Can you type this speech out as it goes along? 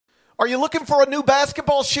Are you looking for a new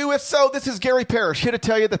basketball shoe? If so, this is Gary Parrish here to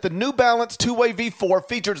tell you that the New Balance 2-Way V4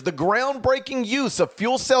 features the groundbreaking use of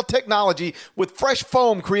fuel cell technology with fresh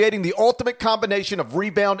foam, creating the ultimate combination of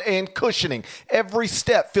rebound and cushioning. Every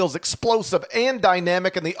step feels explosive and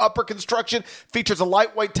dynamic, and the upper construction features a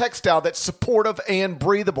lightweight textile that's supportive and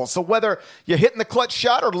breathable. So whether you're hitting the clutch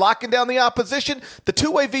shot or locking down the opposition, the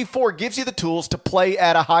 2-Way V4 gives you the tools to play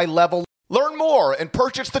at a high level. Learn more and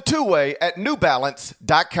purchase the 2-Way at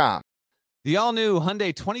newbalance.com. The all-new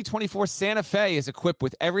Hyundai 2024 Santa Fe is equipped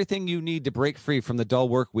with everything you need to break free from the dull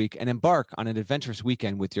work week and embark on an adventurous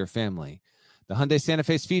weekend with your family. The Hyundai Santa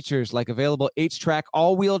Fe's features like available H-Track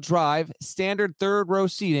all-wheel drive, standard third-row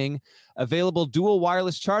seating, available dual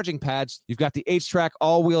wireless charging pads. You've got the H-Track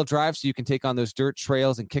all-wheel drive so you can take on those dirt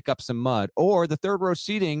trails and kick up some mud. Or the third-row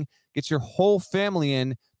seating gets your whole family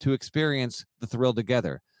in to experience the thrill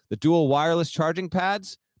together. The dual wireless charging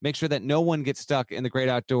pads make sure that no one gets stuck in the great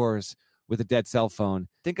outdoors with a dead cell phone.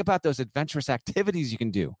 Think about those adventurous activities you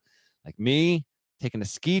can do. Like me, taking a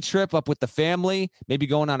ski trip up with the family, maybe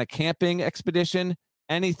going on a camping expedition,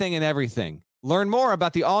 anything and everything. Learn more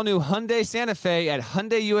about the all-new Hyundai Santa Fe at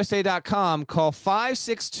HyundaiUSA.com. Call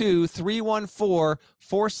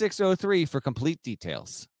 562-314-4603 for complete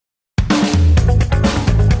details.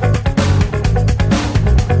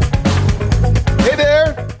 Hey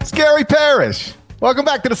there, it's Gary Parrish. Welcome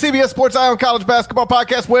back to the CBS Sports Eye on College Basketball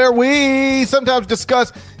Podcast, where we sometimes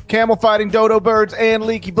discuss camel fighting, dodo birds, and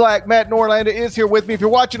leaky black. Matt Norlander is here with me. If you're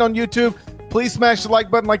watching on YouTube, please smash the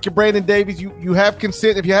like button like you're Brandon Davies. You have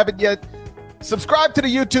consent. If you haven't yet, subscribe to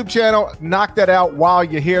the YouTube channel. Knock that out while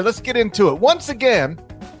you're here. Let's get into it. Once again,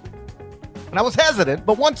 and I was hesitant,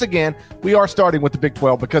 but once again, we are starting with the Big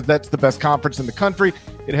 12 because that's the best conference in the country.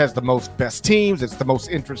 It has the most best teams. It's the most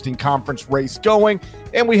interesting conference race going.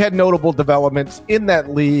 And we had notable developments in that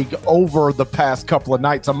league over the past couple of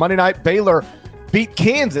nights. On Monday night, Baylor beat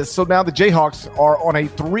Kansas. So now the Jayhawks are on a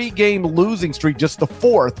 3-game losing streak, just the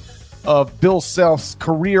fourth of Bill Self's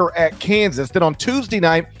career at Kansas. Then on Tuesday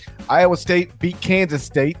night, Iowa State beat Kansas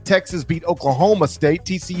State. Texas beat Oklahoma State.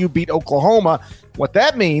 TCU beat Oklahoma. What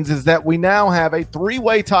that means is that we now have a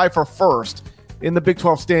 3-way tie for first in the Big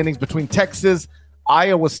 12 standings between Texas,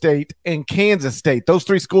 Iowa State, and Kansas State. Those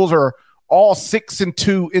three schools are all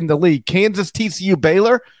 6-2 in the league. Kansas, TCU,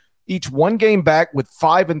 Baylor, each one game back with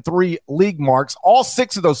 5-3 league marks. All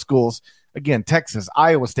 6 of those schools, again, Texas,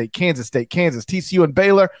 Iowa State, Kansas, TCU, and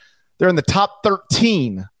Baylor, they're in the top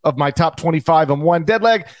 13 of my top 25 and 1.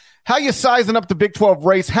 Deadleg, how you sizing up the Big 12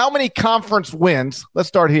 race? How many conference wins, let's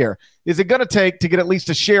start here, is it going to take to get at least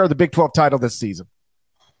a share of the Big 12 title this season?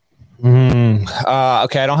 Okay,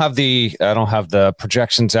 I don't have the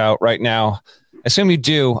projections out right now. I assume you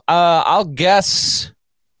do. I'll guess.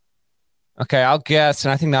 Okay, and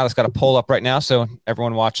I think Nada's got a poll up right now. So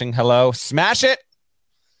everyone watching, hello, smash it,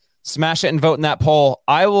 and vote in that poll.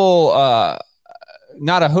 I will.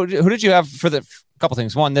 Nada, who did you have for the couple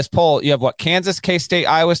things? One, this poll, you have what? Kansas, K-State,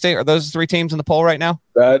 Iowa State. Are those 3 teams in the poll right now?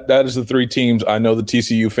 That is the 3 teams. I know the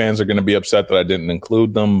TCU fans are going to be upset that I didn't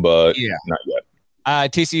include them, but not yet.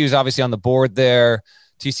 TCU is obviously on the board there.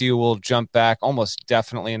 TCU will jump back almost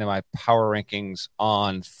definitely into my power rankings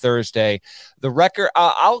on Thursday. The record,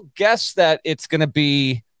 I'll guess that it's going to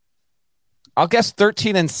be,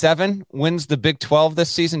 13-7 wins the Big 12 this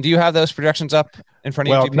season. Do you have those projections up in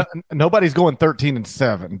front of you? Nobody's going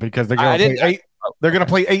 13-7 because they're going to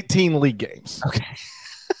play 18 league games. Okay.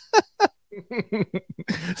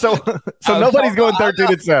 so nobody's going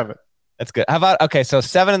 13-7. That's good. How about, so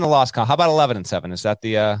 7 in the loss column. How about 11-7? Is that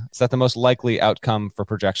the most likely outcome for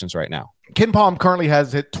projections right now? KenPom currently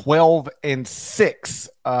has it 12-6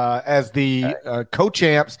 as the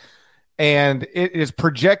co-champs, and it is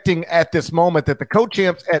projecting at this moment that the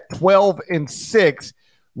co-champs at 12-6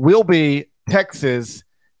 will be Texas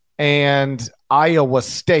and Iowa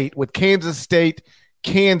State, with Kansas State,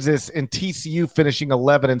 Kansas, and TCU finishing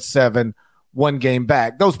 11-7, 1 game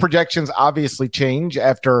back. Those projections obviously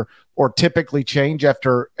typically change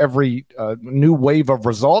after every new wave of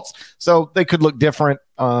results, so they could look different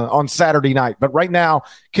on Saturday night. But right now,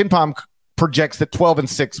 KenPom projects that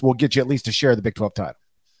 12-6 will get you at least a share of the Big 12 title.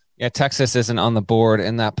 Yeah, Texas isn't on the board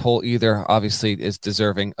in that poll either. Obviously, is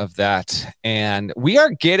deserving of that. And we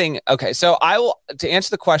are getting so I will, to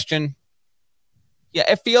answer the question. Yeah,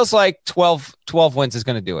 it feels like 12 wins is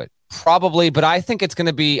going to do it. Probably, but I think it's going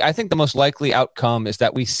to be, I think the most likely outcome is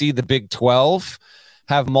that we see the Big 12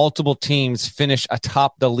 have multiple teams finish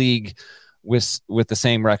atop the league with the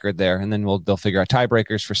same record there. And then they'll figure out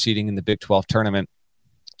tiebreakers for seeding in the Big 12 tournament.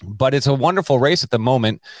 But it's a wonderful race at the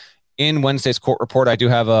moment in Wednesday's court report, I do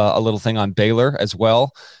have a little thing on Baylor as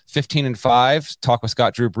well. 15-5. Talked with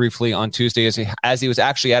Scott Drew briefly on Tuesday as he was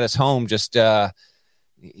actually at his home. Just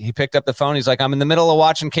he picked up the phone. He's like, I'm in the middle of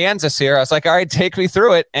watching Kansas here. I was like, all right, take me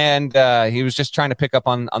through it. And he was just trying to pick up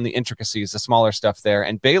on the intricacies, the smaller stuff there.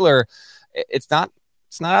 And Baylor, it's not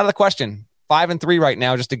out of the question. 5-3 right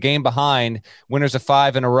now, just a game behind. Winners of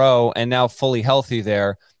 5 in a row, and now fully healthy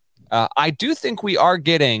there. I do think we are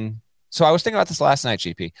getting. So I was thinking about this last night,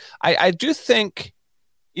 GP. I do think,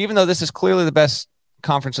 even though this is clearly the best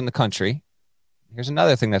conference in the country, here's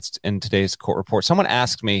another thing that's in today's court report. Someone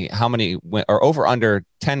asked me how many or over under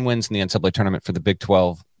 10 wins in the NCAA tournament for the Big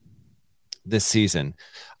 12 this season.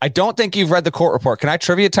 I don't think you've read the court report. Can I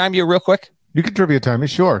trivia time you real quick? You can trivia time me,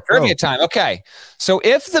 sure. Trivia time. Okay. So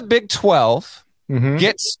if the Big 12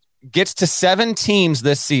 gets to 7 teams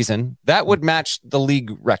this season, that would match the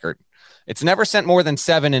league record. It's never sent more than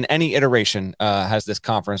 7 in any iteration, has this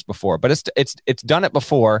conference before, but it's done it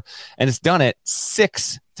before, and it's done it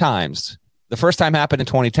 6 times. The first time happened in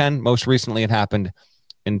 2010. Most recently, it happened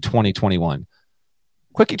in 2021.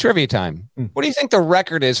 Quickie trivia time. What do you think the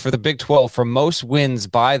record is for the Big 12 for most wins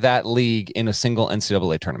by that league in a single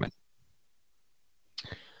NCAA tournament?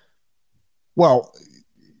 Well,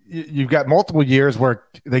 you've got multiple years where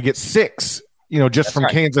they get 6, just That's from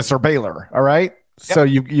right. Kansas or Baylor. All right. Yep. So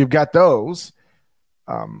you've got those.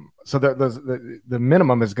 So the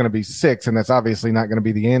minimum is going to be 6, and that's obviously not going to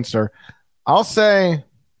be the answer. I'll say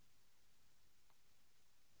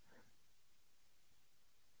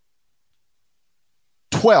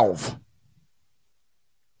 12.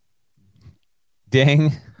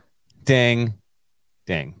 Ding, ding,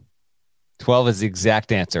 ding. 12 is the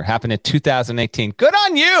exact answer. Happened in 2018. Good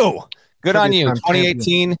on you. Good on you.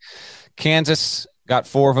 2018, Kansas got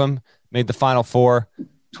 4 of them, made the Final Four.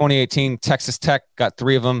 2018, Texas Tech got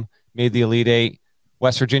 3 of them, made the Elite 8.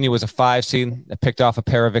 West Virginia was a 5 seed that picked off a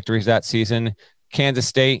pair of victories that season. Kansas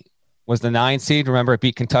State was the 9 seed. Remember, it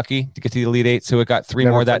beat Kentucky to get to the Elite 8, so it got 3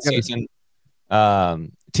 more that season.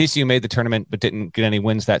 TCU made the tournament but didn't get any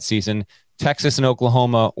wins that season. Texas and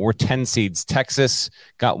Oklahoma were 10 seeds. Texas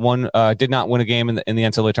got did not win a game in the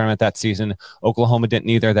NCAA tournament that season. Oklahoma didn't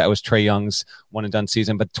either. That was Trae Young's one and done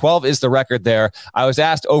season. But 12 is the record there. I was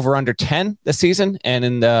asked over under 10 this season, and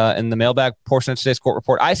in the mailbag portion of today's court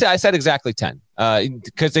report, I said exactly 10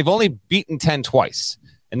 because they've only beaten 10 twice,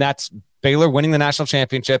 and that's Baylor winning the national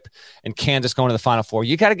championship and Kansas going to the Final Four.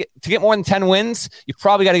 You got to get more than 10 wins. You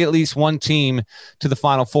probably got to get at least 1 team to the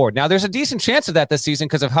Final Four. Now, there's a decent chance of that this season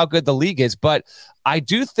because of how good the league is, but I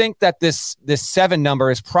do think that this 7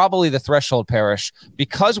 number is probably the threshold, Parrish,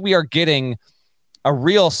 because we are getting a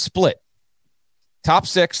real split. Top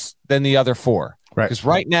 6, then the other 4. Right. Because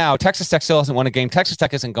right now, Texas Tech still hasn't won a game. Texas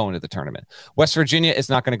Tech isn't going to the tournament. West Virginia is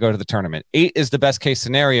not going to go to the tournament. 8 is the best case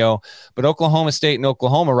scenario, but Oklahoma State and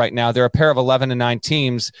Oklahoma right now, they're a pair of 11 and 9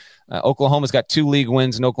 teams. Oklahoma's got 2 league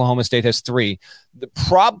wins, and Oklahoma State has 3.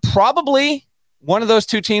 Probably one of those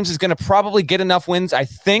 2 teams is going to probably get enough wins, I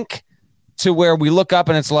think, to where we look up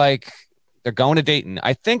and it's like, they're going to Dayton.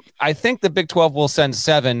 I think the Big 12 will send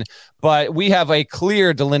 7, but we have a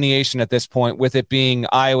clear delineation at this point with it being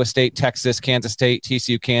Iowa State, Texas, Kansas State,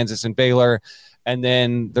 TCU, Kansas, and Baylor, and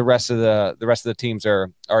then the rest of the teams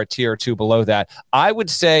are a tier or 2 below that. I would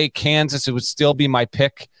say Kansas would still be my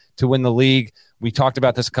pick to win the league. We talked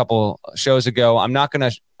about this a couple shows ago. I'm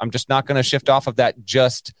just not gonna shift off of that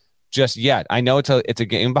just yet. I know it's a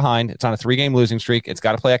game behind. It's on a 3-game losing streak. It's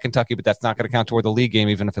got to play at Kentucky, but that's not going to count toward the league game,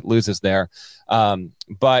 even if it loses there.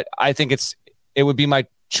 But I think it would be my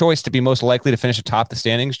choice to be most likely to finish atop the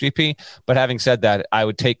standings, GP. But having said that, I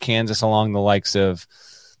would take Kansas along the likes of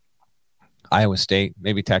Iowa State,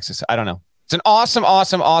 maybe Texas. I don't know. It's an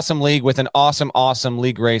awesome league with an awesome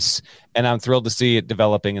league race, and I'm thrilled to see it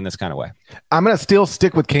developing in this kind of way. I'm going to still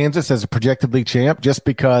stick with Kansas as a projected league champ just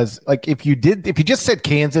because, like, if you just said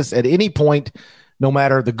Kansas at any point, no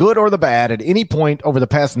matter the good or the bad, at any point over the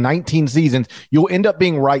past 19 seasons, you'll end up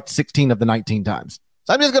being right 16 of the 19 times.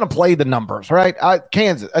 So I'm just going to play the numbers, right?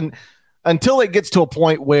 Kansas. And until it gets to a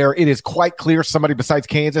point where it is quite clear somebody besides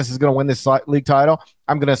Kansas is going to win this league title,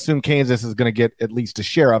 I'm going to assume Kansas is going to get at least a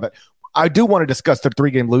share of it. I do want to discuss the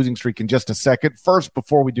 3-game losing streak in just a second. First,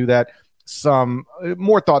 before we do that, some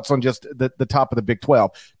more thoughts on just the top of the Big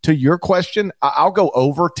 12. To your question, I'll go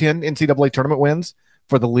over 10 NCAA tournament wins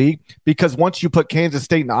for the league because once you put Kansas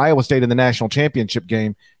State and Iowa State in the national championship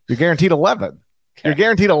game, you're guaranteed 11. Okay. You're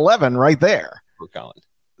guaranteed 11 right there.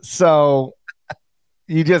 So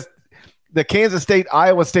the Kansas State,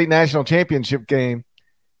 Iowa State national championship game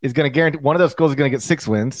is going to guarantee one of those schools is going to get 6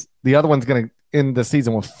 wins. The other one's going to end the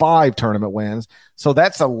season with 5 tournament wins. So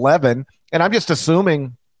that's 11. And I'm just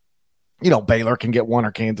assuming Baylor can get one,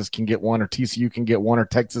 or Kansas can get one, or TCU can get one, or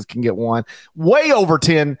Texas can get one. Way over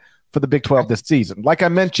 10 for the Big 12 this season. Like I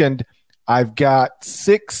mentioned, I've got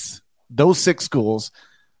those six schools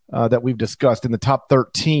that we've discussed in the top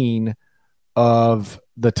 13 of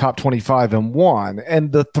the top 25 and one.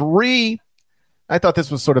 And the three, I thought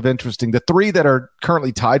this was sort of interesting. The three that are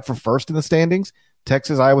currently tied for first in the standings,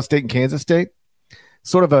 Texas, Iowa State, and Kansas State,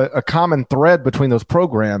 sort of a common thread between those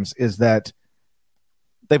programs is that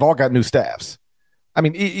they've all got new staffs. I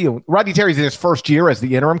mean, Rodney Terry's in his first year as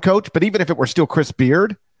the interim coach, but even if it were still Chris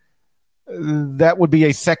Beard, that would be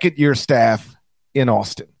a second-year staff in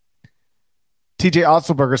Austin. TJ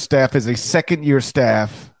Otzelberger's staff is a second-year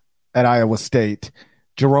staff at Iowa State.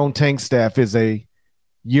 Jerome Tang's staff is a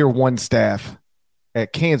year one staff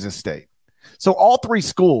at Kansas State. So all three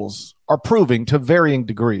schools are proving to varying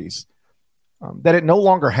degrees that it no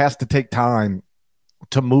longer has to take time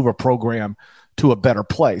to move a program to a better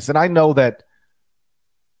place. And I know that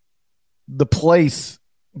the place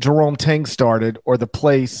Jerome Tang started or the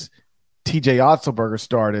place TJ Otzelberger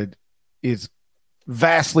started is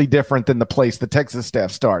vastly different than the place the Texas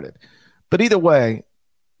staff started. But either way,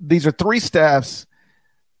 these are three staffs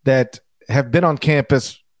that have been on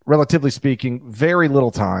campus, relatively speaking, very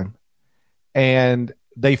little time, and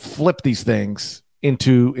they flip these things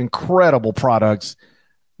into incredible products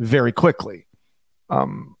very quickly.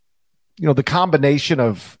 The combination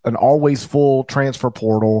of an always full transfer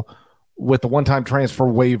portal with the one-time transfer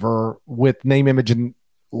waiver with name, image, and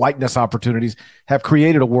likeness opportunities have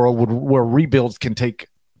created a world where rebuilds can take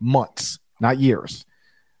months, not years.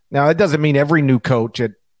 Now, it doesn't mean every new coach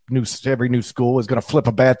at every new school is going to flip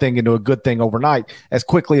a bad thing into a good thing overnight as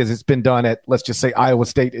quickly as it's been done at, let's just say, Iowa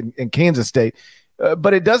State and Kansas State.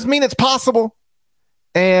 But it does mean it's possible.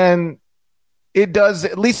 And it does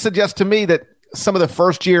at least suggest to me that some of the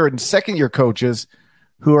first-year and second-year coaches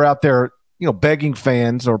who are out there, begging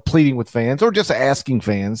fans or pleading with fans or just asking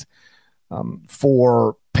fans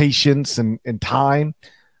for patience and time.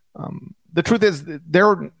 The truth is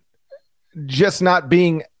they're just not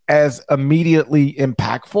being as immediately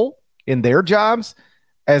impactful in their jobs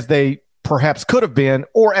as they perhaps could have been,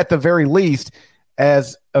 or at the very least,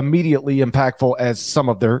 as immediately impactful as some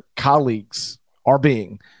of their colleagues are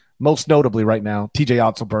being, most notably right now, TJ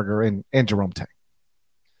Otzelberger and Jerome Tang.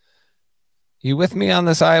 You with me on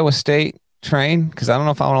this Iowa State train? Because I don't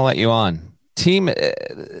know if I want to let you on.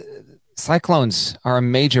 Cyclones are a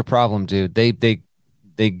major problem, dude. They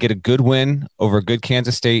get a good win over a good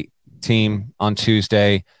Kansas State team on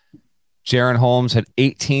Tuesday. Jaron Holmes had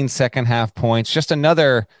 18 second half points. Just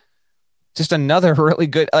another really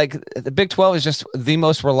good, like the Big 12 is just the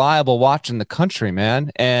most reliable watch in the country,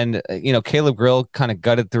 man. And, Caleb Grill kind of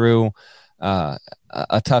gutted through a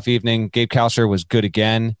tough evening. Gabe Kalsher was good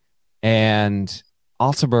again. And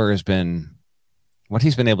Otzelberger has been, what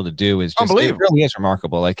he's been able to do is just, it really is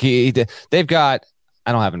remarkable. Like they've got,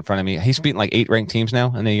 I don't have it in front of me, he's beaten like 8 ranked teams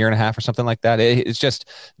now in a year and a half or something like that. It's just,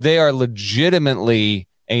 they are legitimately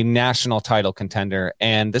a national title contender.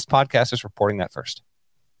 And this podcast is reporting that first.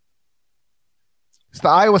 It's the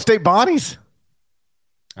Iowa State Bonnies.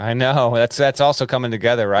 I know that's also coming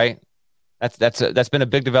together, right? That's been a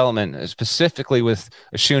big development, specifically with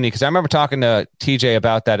Oshuni, because I remember talking to TJ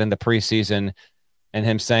about that in the preseason, and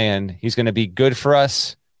him saying he's going to be good for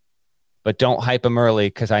us, but don't hype him early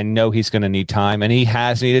because I know he's going to need time, and he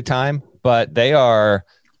has needed time. But there's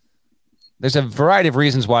a variety of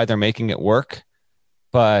reasons why they're making it work,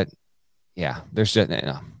 but yeah, there's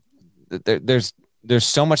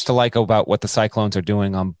so much to like about what the Cyclones are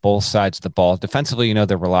doing on both sides of the ball. Defensively,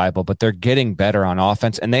 they're reliable, but they're getting better on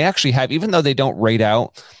offense. And they actually have, even though they don't rate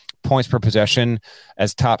out points per possession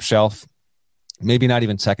as top shelf, maybe not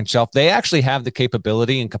even second shelf, they actually have the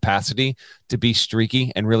capability and capacity to be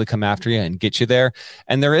streaky and really come after you and get you there.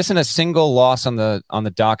 And there isn't a single loss on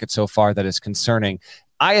the docket so far that is concerning.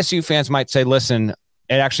 ISU fans might say, listen,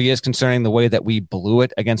 it actually is concerning the way that we blew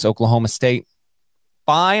it against Oklahoma State.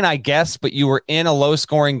 Fine, I guess, but you were in a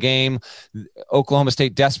low-scoring game. Oklahoma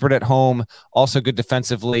State desperate at home, also good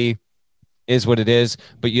defensively, is what it is.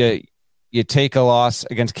 But you take a loss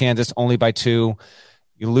against Kansas only by 2.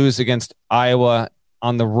 You lose against Iowa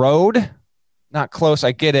on the road. Not close,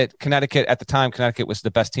 I get it. Connecticut, at the time, Connecticut was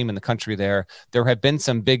the best team in the country there. There have been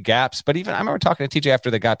some big gaps, but even I remember talking to TJ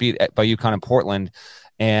after they got beat by UConn in Portland,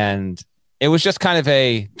 and it was just kind of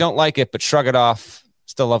a don't like it, but shrug it off.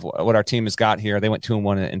 Still love what our team has got here. They went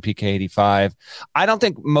 2-1 in PK 85. I don't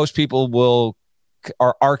think most people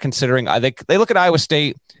are considering. They look at Iowa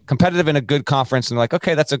State competitive in a good conference and they're like,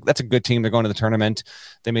 okay, that's a good team. They're going to the tournament.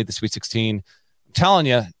 They made the Sweet 16. I'm telling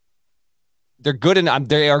you, they're good enough.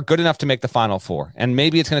 They are good enough to make the Final Four, and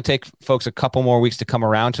maybe it's going to take folks a couple more weeks to come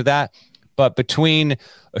around to that. But between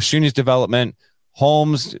Oshuni's development,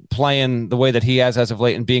 Holmes playing the way that he has as of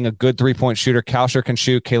late and being a good 3-point shooter, Kalsher can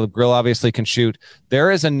shoot, Caleb Grill obviously can shoot.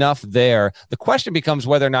 There is enough there. The question becomes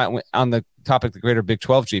whether or not, on the topic of the greater Big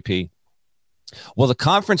 12 GP, will the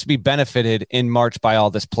conference be benefited in March by all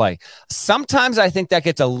this play? Sometimes I think that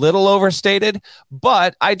gets a little overstated,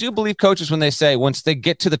 but I do believe coaches when they say once they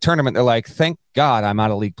get to the tournament, they're like, thank God I'm out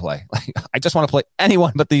of league play. Like, I just want to play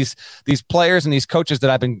anyone but these players and these coaches that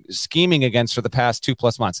I've been scheming against for the past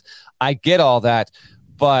 2+ months. I get all that,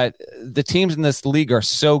 but the teams in this league are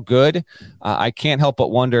so good. I can't help but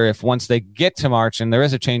wonder if once they get to March and there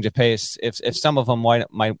is a change of pace, if some of them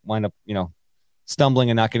might wind up, stumbling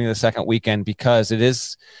and not getting the second weekend, because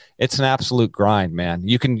it's an absolute grind, man.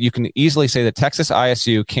 You can easily say that Texas,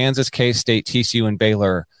 ISU, Kansas, K-State, TCU, and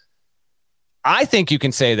Baylor. I think you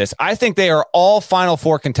can say this. I think they are all Final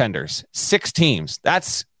Four contenders. 6 teams.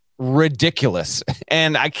 That's ridiculous.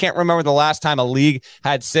 And I can't remember the last time a league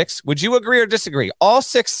had 6. Would you agree or disagree? All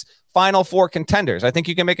 6 Final Four contenders. I think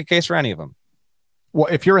you can make a case for any of them. Well,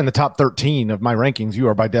 if you're in the top 13 of my rankings, you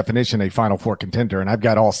are by definition a Final Four contender, and I've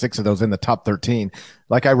got all 6 of those in the top 13.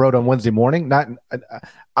 Like I wrote on Wednesday morning,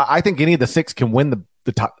 I think any of the 6 can win the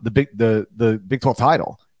Big 12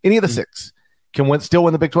 title. Any of the 6 can still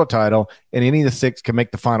win the Big 12 title, and any of the 6 can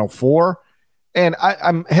make the Final Four. And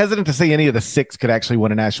I'm hesitant to say any of the 6 could actually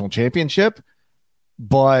win a national championship,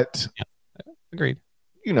 but agreed.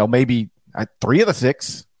 Maybe 3 of the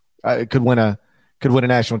 6 could win a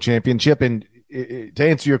national championship. And to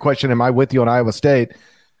answer your question, am I with you on Iowa State?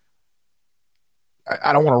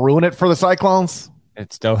 I don't want to ruin it for the Cyclones.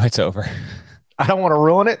 It's over. I don't want to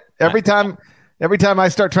ruin it. Every time I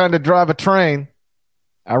start trying to drive a train,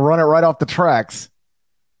 I run it right off the tracks.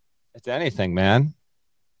 It's anything, man.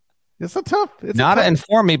 It's a tough. Nada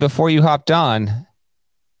informed me before you hopped on.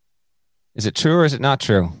 Is it true or is it not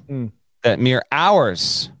true that mere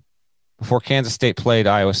hours before Kansas State played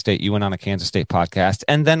Iowa State, you went on a Kansas State podcast,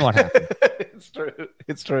 and then what happened?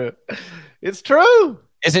 It's true.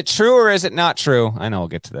 Is it true or is it not true? I know we'll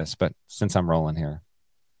get to this, but since I'm rolling here,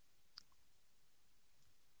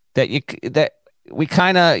 that we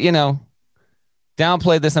kind of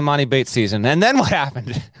downplayed this Emoni Bates season, and then what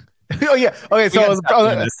happened? Oh yeah. Okay. So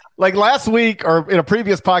like last week or in a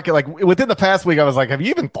previous podcast, like within the past week, I was like, "Have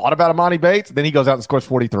you even thought about Emoni Bates?" Then he goes out and scores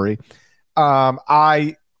 43.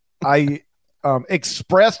 I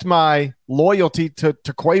expressed my loyalty to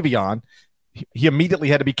Quavion. He immediately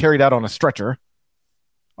had to be carried out on a stretcher.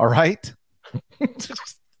 All right.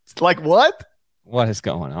 Like what? What is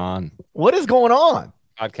going on? What is going on?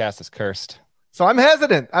 Podcast is cursed. So I'm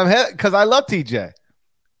hesitant. Because I love TJ.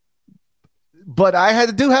 But I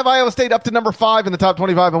have Iowa State up to number 5 in the top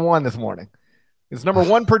 25 and 1 this morning. It's number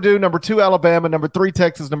 1 Purdue, number 2 Alabama, number 3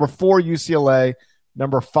 Texas, number 4 UCLA,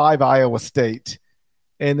 number 5 Iowa State,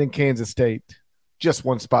 and then Kansas State, just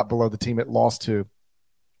one spot below the team it lost to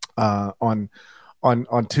on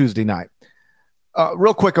Tuesday night.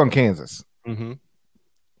 Real quick on Kansas.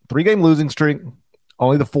 3-game losing streak,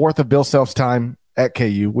 only the 4th of Bill Self's time at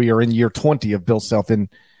KU. We are in year 20 of Bill Self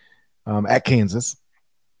at Kansas.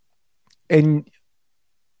 And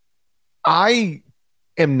I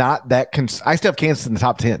am not that I still have Kansas in the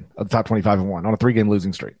top 10 of the top 25 and 1 on a 3-game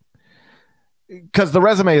losing streak. Because the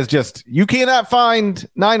resume is just, you cannot find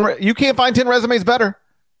 10 resumes better.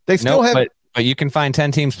 They still have, but you can find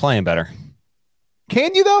 10 teams playing better.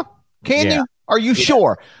 Can you though? Can you? Are you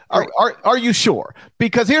sure? Are you sure?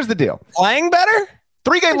 Because here's the deal: playing better.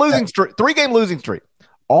 3-game losing streak. 3-game losing streak.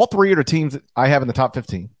 All 3 are the teams that I have in the top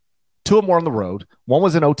 15. 2 of them were on the road. 1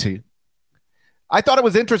 was in OT. I thought it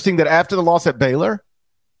was interesting that after the loss at Baylor,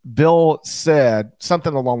 Bill said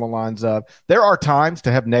something along the lines of, there are times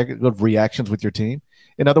to have negative reactions with your team.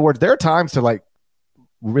 In other words, there are times to like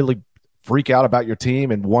really freak out about your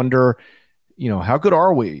team and wonder, how good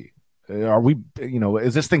are we? Are we,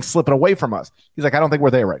 is this thing slipping away from us? He's like, I don't think we're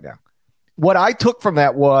there right now. What I took from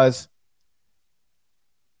that was,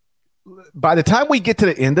 by the time we get to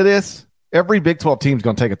the end of this, every Big 12 team is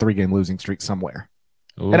going to take a 3-game losing streak somewhere.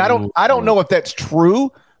 Ooh. And I don't know if that's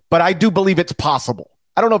true, but I do believe it's possible.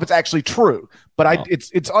 I don't know if it's actually true, but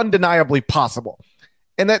it's undeniably possible.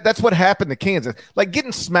 And that's what happened to Kansas. Like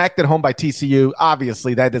getting smacked at home by TCU,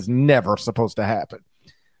 obviously that is never supposed to happen.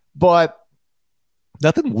 But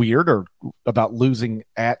nothing weird or about losing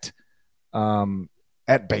at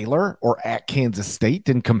Baylor or at Kansas State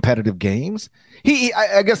in competitive games.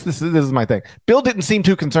 I guess this is my thing. Bill didn't seem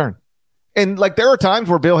too concerned. And like there are times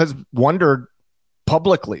where Bill has wondered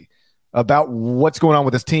publicly about what's going on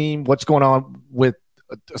with his team, what's going on with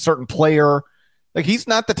a certain player, Like, he's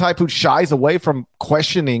not the type who shies away from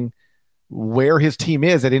questioning where his team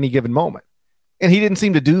is at any given moment. And he didn't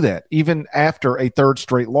seem to do that even after a third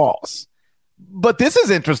straight loss. But this is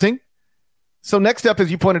interesting. So next up,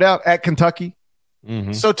 as you pointed out, at Kentucky.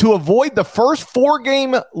 Mm-hmm. So to avoid the first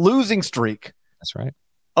 4-game losing streak, that's right,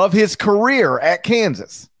 of his career at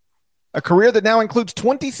Kansas, a career that now includes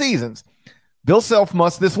 20 seasons, Bill Self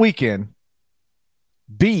must this weekend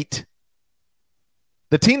beat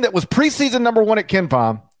the team that was preseason number 1 at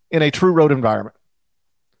KenPom in a true road environment.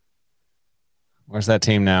 Where's that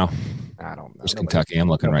team now? I don't know. There's Kentucky. I'm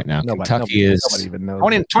looking right now. Nobody is even knows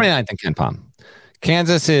 29th in KenPom.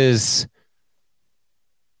 Kansas is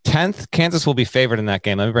 10th. Kansas will be favored in that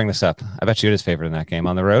game. Let me bring this up. I bet you it is favored in that game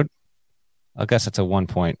on the road. I guess it's a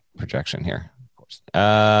 1-point projection here. Of course.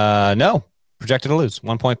 No, projected to lose.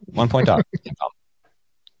 1 point dog.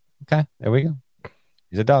 Okay, there we go.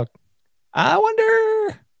 He's a dog. I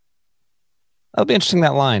wonder. That'll be interesting,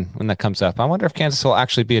 that line, when that comes up. I wonder if Kansas will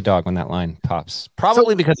actually be a dog when that line pops.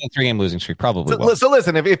 Probably because of the 3-game losing streak. Probably will. So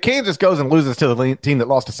listen, if Kansas goes and loses to the team that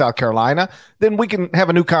lost to South Carolina, then we can have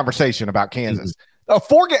a new conversation about Kansas.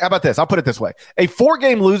 Mm-hmm. How about this? I'll put it this way. A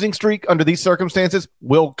 4-game losing streak under these circumstances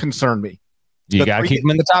will concern me. You got to keep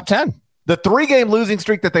them in the top 10. The 3-game losing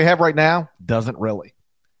streak that they have right now doesn't really.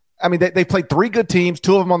 I mean, they played 3 good teams,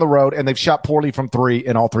 2 of them on the road, and they've shot poorly from 3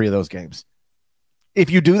 in all 3 of those games. If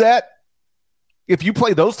you do that, if you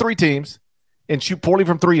play those 3 teams and shoot poorly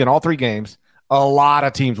from 3 in all 3 games, a lot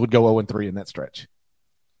of teams would go 0-3 in that stretch.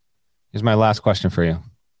 Here's my last question for you.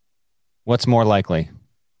 What's more likely,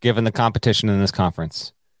 given the competition in this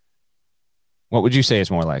conference? What would you say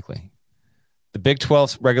is more likely? The Big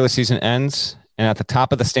 12 regular season ends, and at the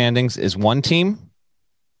top of the standings is 1 team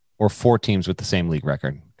or 4 teams with the same league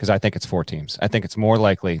record? Because I think it's 4 teams. I think it's more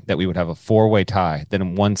likely that we would have a 4-way tie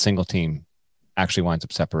than one single team actually winds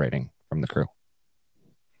up separating from the crew.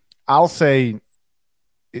 I'll say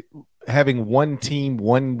having 1 team,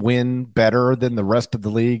 1 win better than the rest of the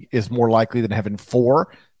league is more likely than having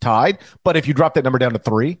 4 tied. But if you drop that number down to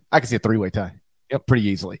 3, I can see a 3-way tie. Yep, pretty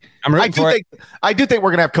easily. I do think we're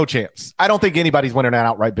going to have co-champs. I don't think anybody's winning an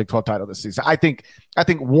outright Big 12 title this season. I think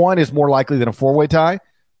 1 is more likely than a 4-way tie,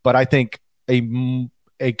 but I think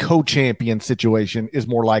a co-champion situation is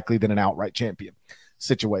more likely than an outright champion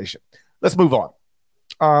situation. Let's move on.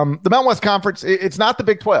 The Mountain West Conference, it's not the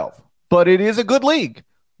Big 12, but it is a good league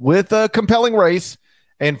with a compelling race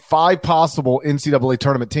and 5 possible NCAA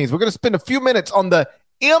tournament teams. We're going to spend a few minutes on the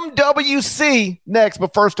MWC next,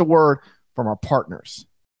 but first a word from our partners.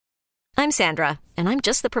 I'm Sandra, and I'm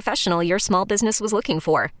just the professional your small business was looking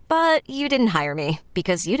for. But you didn't hire me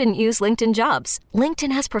because you didn't use LinkedIn Jobs.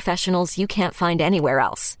 LinkedIn has professionals you can't find anywhere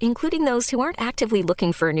else, including those who aren't actively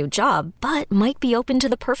looking for a new job, but might be open to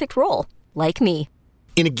the perfect role, like me.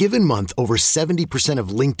 In a given month, over 70% of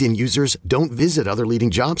LinkedIn users don't visit other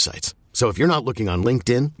leading job sites. So if you're not looking on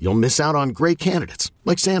LinkedIn, you'll miss out on great candidates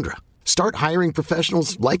like Sandra. Start hiring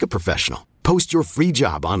professionals like a professional. Post your free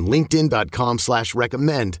job on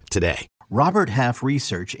linkedin.com/recommend today. Robert Half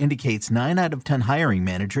research indicates 9 out of 10 hiring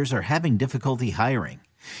managers are having difficulty hiring.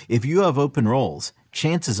 If you have open roles,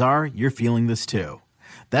 chances are you're feeling this too.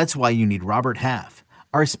 That's why you need Robert Half.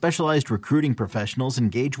 Our specialized recruiting professionals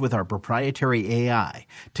engage with our proprietary AI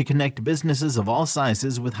to connect businesses of all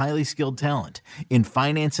sizes with highly skilled talent in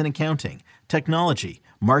finance and accounting, technology,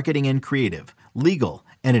 marketing and creative, legal,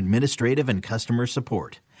 and administrative and customer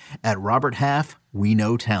support. At Robert Half, we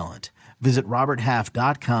know talent. Visit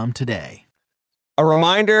roberthalf.com today. A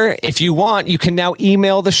reminder, if you want, you can now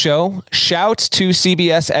email the show,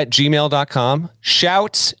 shouts2cbs@gmail.com,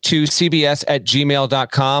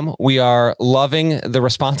 shouts2cbs@gmail.com. We are loving the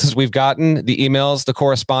responses we've gotten, the emails, the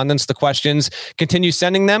correspondence, the questions. Continue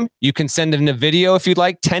sending them. You can send in a video if you'd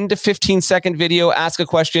like, 10 to 15 second video, ask a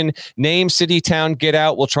question, name, city, town, get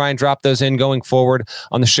out. We'll try and drop those in going forward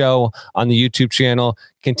on the show, on the YouTube channel.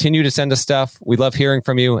 Continue to send us stuff. We love hearing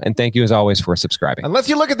from you, and thank you as always for subscribing. Unless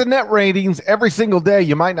you look at the net ratings every single day,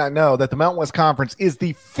 you might not know that the Mountain West Conference is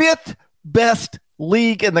the 5th best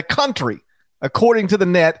league in the country, according to the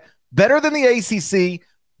net. Better than the ACC,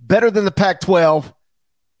 better than the Pac-12.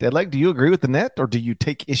 Deadleg, do you agree with the net, or do you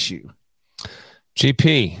take issue?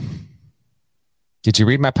 GP, did you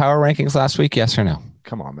read my power rankings last week? Yes or no?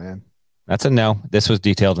 Come on, man. That's a no. This was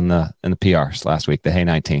detailed in the PRs last week, the Hey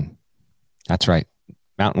 19. That's right.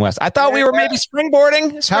 Mountain West. I thought we were maybe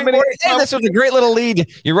springboarding. Hey, this was a great little lead.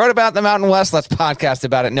 You wrote about the Mountain West. Let's podcast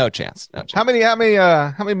about it. No chance. How many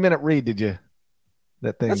minute read did you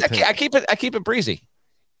that thing take? I keep it breezy.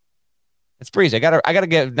 It's breezy. I gotta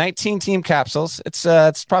get 19 team capsules. It's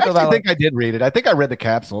probably about. I think I did read it. I think I read the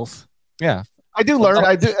capsules. Yeah. I do learn.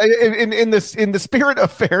 I do in the spirit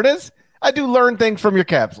of fairness. I do learn things from your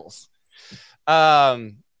capsules.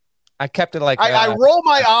 I kept it like I roll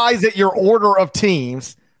my eyes at your order of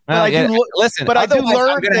teams. But I do listen. But I do learn.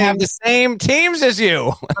 I'm going to have the same teams as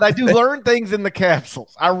you. But I do learn things in the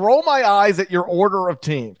capsules. I roll my eyes at your order of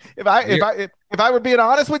teams. If I were being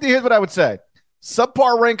honest with you, here's what I would say: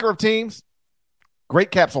 subpar ranker of teams,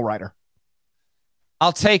 great capsule writer.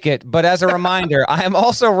 I'll take it. But as a reminder, I am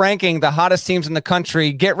also ranking the hottest teams in the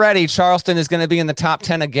country. Get ready. Charleston is going to be in the top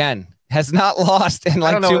 10 again. Has not lost in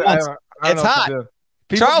like 2 months. It's hot.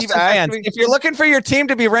 Charleston fans, if you're looking for your team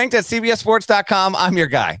to be ranked at CBSSports.com, I'm your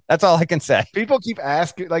guy. That's all I can say. People keep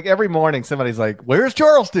asking, like every morning, somebody's like, where's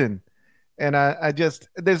Charleston? And I just,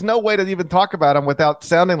 there's no way to even talk about them without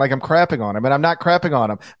sounding like I'm crapping on them. And I'm not crapping on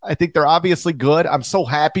them. I think they're obviously good. I'm so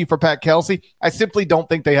happy for Pat Kelsey. I simply don't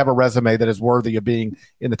think they have a resume that is worthy of being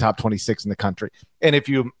in the top 26 in the country. And if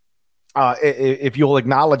you'll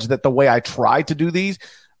acknowledge that the way I try to do these,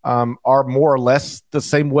 are more or less the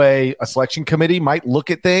same way a selection committee might look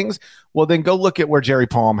at things, well, then go look at where Jerry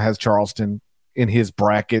Palm has Charleston in his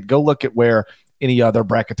bracket. Go look at where any other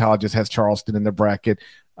bracketologist has Charleston in their bracket.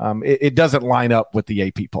 It doesn't line up with the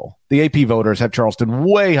AP poll. The AP voters have Charleston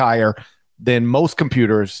way higher than most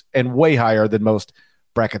computers and way higher than most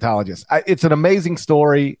bracketologists. It's an amazing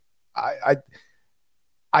story.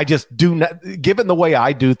 I just do not, given the way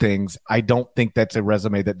I do things, I don't think that's a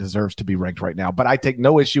resume that deserves to be ranked right now. But I take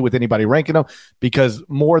no issue with anybody ranking them because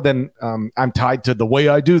more than I'm tied to the way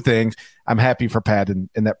I do things, I'm happy for Pat and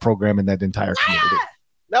that program and that entire community.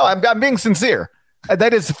 No, I'm being sincere.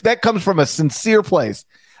 That comes from a sincere place.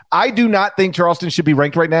 I do not think Charleston should be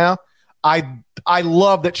ranked right now. I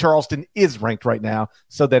love that Charleston is ranked right now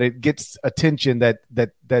so that it gets attention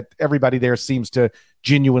that everybody there seems to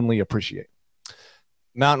genuinely appreciate.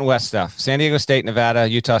 Mountain West stuff: San Diego State, Nevada,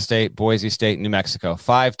 Utah State, Boise State, New Mexico.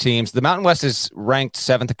 5 teams. The Mountain West is ranked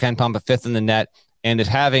 7th at KenPom, but 5th in the net, and is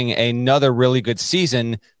having another really good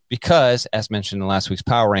season because, as mentioned in last week's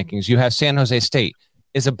power rankings, you have San Jose State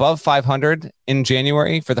is above 500 in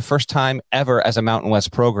January for the first time ever as a Mountain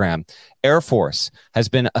West program. Air Force has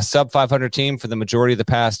been a sub 500 team for the majority of the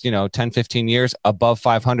past, 10, 15 years, above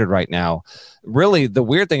 500 right now. Really, the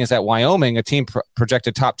weird thing is that Wyoming, a team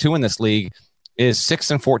projected top 2 in this league, is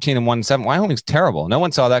 6-14 and 1-7. Wyoming's terrible. No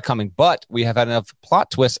one saw that coming, but we have had enough plot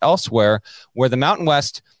twists elsewhere where the Mountain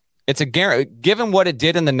West, it's a given what it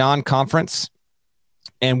did in the non-conference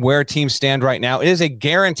and where teams stand right now, it is a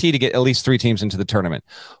guarantee to get at least 3 teams into the tournament.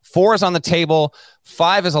 4 is on the table.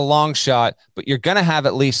 5 is a long shot, but you're going to have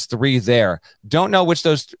at least 3 there. Don't know which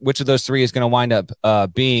of those 3 is going to wind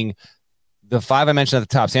up being the 5 I mentioned at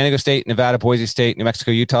the top: San Diego State, Nevada, Boise State, New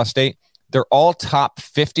Mexico, Utah State. They're all top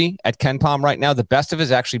 50 at KenPom right now. The best of it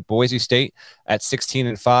is actually Boise State at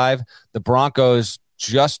 16-5. The Broncos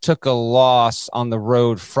just took a loss on the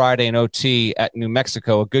road Friday in OT at New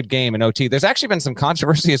Mexico, a good game in OT. There's actually been some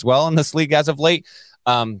controversy as well in this league as of late.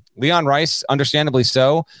 Leon Rice, understandably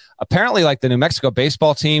so. Apparently, like, the New Mexico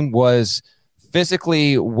baseball team was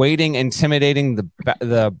physically intimidating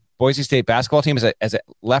the Boise State basketball team as it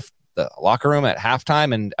left the locker room at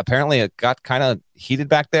halftime, and apparently it got kind of heated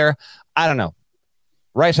back there. I don't know.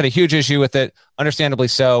 Rice had a huge issue with it, understandably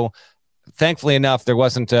so. Thankfully enough, there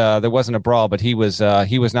wasn't a brawl, but he was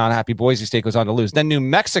not happy. Boise State goes on to lose. Then New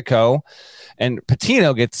Mexico and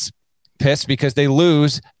Patino gets pissed because they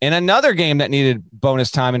lose in another game that needed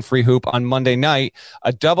bonus time and free hoop on Monday night,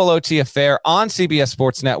 a double OT affair on CBS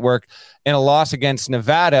Sports Network, in a loss against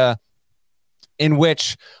Nevada, in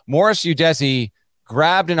which Morris Udeze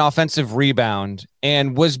grabbed an offensive rebound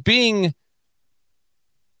and was being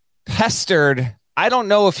pestered. I don't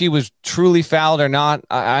know if he was truly fouled or not.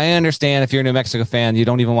 I understand if you're a New Mexico fan, you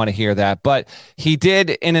don't even want to hear that. But he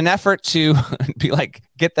did, in an effort to be like,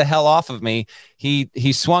 get the hell off of me,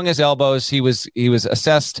 he swung his elbows. He was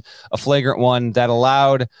assessed a flagrant one that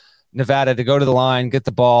allowed Nevada to go to the line, get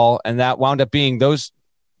the ball, and that wound up being those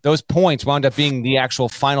points wound up being the actual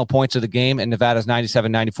final points of the game, and Nevada's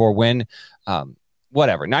 97-94 win.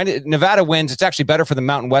 Whatever. Nevada wins. It's actually better for the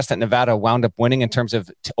Mountain West that Nevada wound up winning in terms of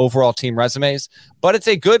overall team resumes. But it's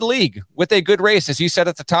a good league with a good race, as you said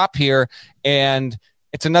at the top here, and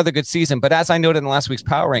it's another good season. But as I noted in last week's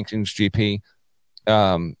power rankings, GP,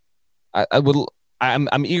 I'm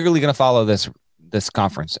eagerly going to follow this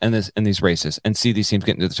conference and these races and see these teams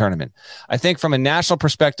get into the tournament. I think from a national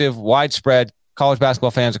perspective, widespread college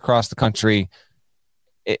basketball fans across the country,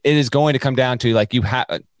 it is going to come down to, like,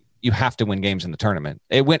 you have to win games in the tournament.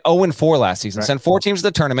 It went 0-4 last season, right. Sent 4 teams to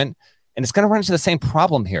the tournament, and it's going to run into the same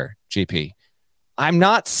problem here, GP. I'm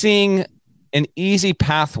not seeing an easy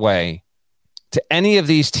pathway to any of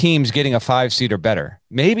these teams getting a 5 seed or better.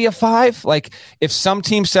 Maybe a 5, like if some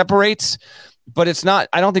team separates, but it's not.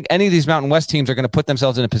 I don't think any of these Mountain West teams are going to put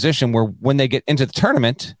themselves in a position where when they get into the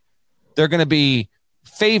tournament, they're going to be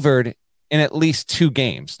favored in at least 2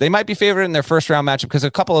 games. They might be favored in their first round matchup because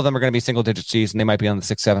a couple of them are going to be single digit seeds and they might be on the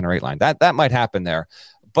 6, 7, or 8 line. That might happen there.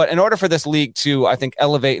 But in order for this league to, I think,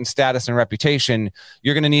 elevate in status and reputation,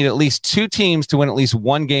 you're going to need at least 2 teams to win at least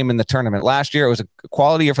 1 game in the tournament. Last year, it was a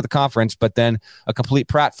quality year for the conference, but then a complete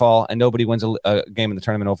pratfall, and nobody wins a game in the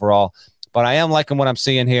tournament overall. But I am liking what I'm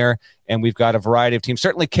seeing here, and we've got a variety of teams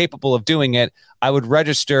certainly capable of doing it. I would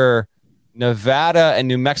register Nevada and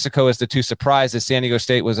New Mexico as the 2 surprises. San Diego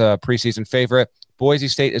State was a preseason favorite. Boise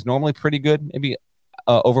State is normally pretty good, maybe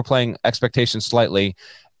overplaying expectations slightly.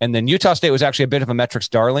 And then Utah State was actually a bit of a metrics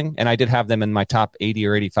darling, and I did have them in my top 80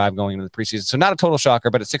 or 85 going into the preseason. So not a total shocker,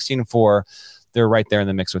 but at 16-4, they're right there in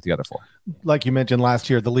the mix with the other 4. Like you mentioned last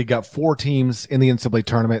year, the league got 4 teams in the NCAA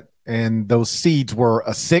tournament, and those seeds were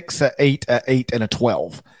a 6, a 8, a 8, and a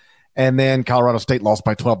 12. And then Colorado State lost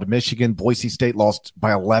by 12 to Michigan. Boise State lost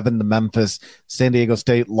by 11 to Memphis. San Diego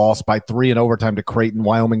State lost by 3 in overtime to Creighton.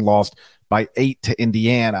 Wyoming lost by 8 to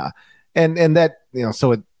Indiana. And that,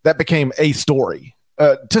 that became a story.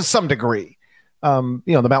 To some degree, the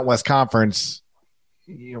Mountain West Conference,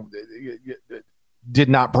 did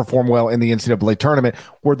not perform well in the NCAA tournament.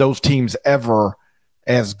 Were those teams ever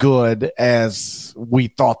as good as we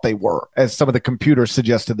thought they were, as some of the computers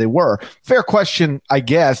suggested they were? Fair question, I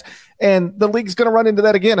guess. And the league's going to run into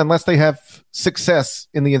that again unless they have success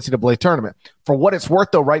in the NCAA tournament. For what it's worth,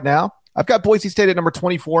 though, right now, I've got Boise State at number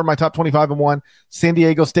 24 in my top 25 and 1, San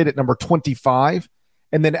Diego State at number 25.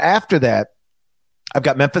 And then after that, I've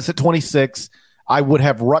got Memphis at 26. I would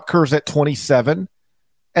have Rutgers at 27.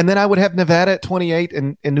 And then I would have Nevada at 28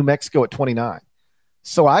 and New Mexico at 29.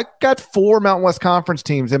 So I got 4 Mountain West Conference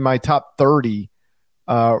teams in my top 30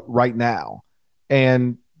 right now.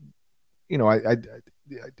 And,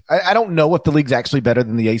 I don't know if the league's actually better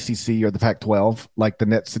than the ACC or the Pac-12, like the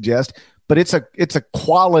Nets suggest, but it's a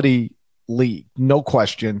quality league, no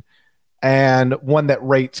question, and one that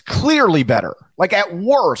rates clearly better. Like at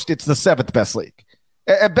worst, it's the 7th best league.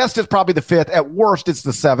 At best, it's probably the 5th. At worst, it's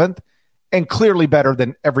the 7th, and clearly better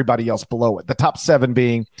than everybody else below it. The top 7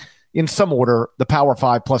 being, in some order, the Power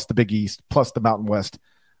 5 plus the Big East plus the Mountain West,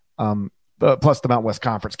 plus the Mountain West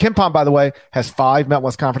Conference. KenPom, by the way, has 5 Mountain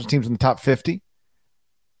West Conference teams in the top 50.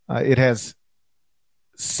 It has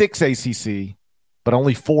 6 ACC, but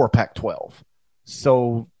only 4 Pac-12.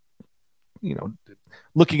 So,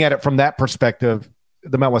 looking at it from that perspective,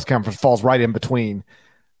 the Mountain West Conference falls right in between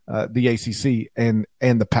the ACC and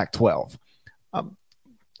the Pac-12.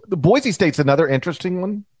 The Boise State's another interesting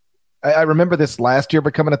one. I remember this last year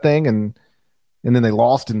becoming a thing, and then they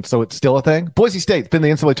lost, and so it's still a thing. Boise State's been in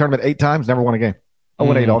the NCAA tournament 8 times, never won a game.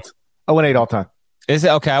 0-8 all time. Is it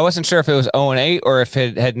okay? I wasn't sure if it was 0-8 or if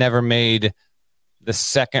it had never made the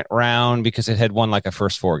second round because it had won like a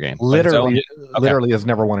first 4 game. Literally has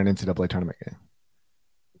never won an NCAA tournament game.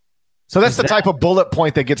 So that's the type of bullet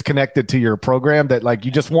point that gets connected to your program that, like,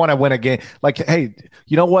 you just want to win a game. Like, hey,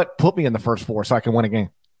 you know what? Put me in the first 4 so I can win a game.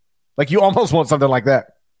 Like, you almost want something like that.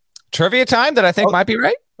 Trivia time that I think might be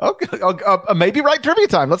right. Okay, maybe right trivia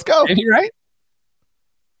time. Let's go. Maybe right.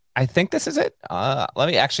 I think this is it. Let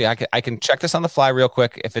me actually. I can check this on the fly real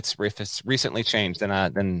quick. If it's recently changed,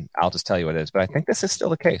 then I'll just tell you what it is. But I think this is still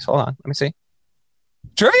the case. Hold on. Let me see.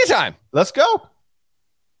 Trivia time. Let's go.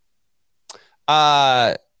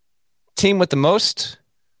 Team with the most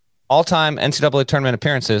all-time NCAA tournament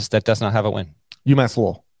appearances that does not have a win. UMass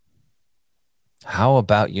Lowell. How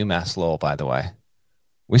about UMass Lowell, by the way?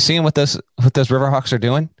 We seeing what those Riverhawks are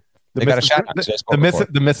doing? They got a shot.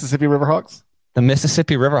 The Mississippi Riverhawks? The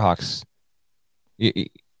Mississippi Riverhawks.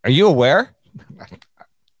 Are you aware?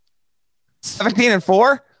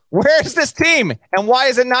 17-4? Where is this team? And why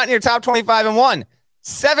is it not in your top 25 and 1?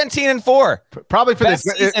 17-4. Probably for best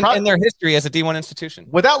season in their history as a D1 institution.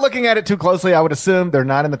 Without looking at it too closely, I would assume they're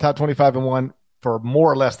not in the top 25 and 1 for more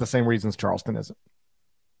or less the same reasons Charleston isn't.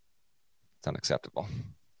 It's unacceptable.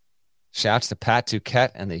 Shouts to Pat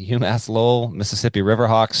Duquette and the UMass Lowell Mississippi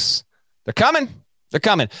Riverhawks. They're coming. They're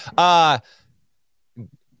coming. Do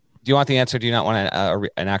you want the answer? Do you not want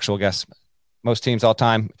an actual guess? Most teams all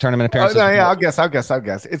time tournament appearances. Yeah, I'll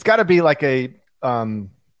guess. It's got to be like a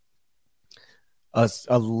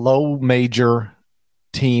low major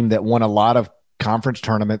team that won a lot of conference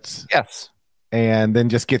tournaments. Yes, and then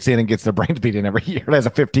just gets in and gets their brains beat in every year. It has a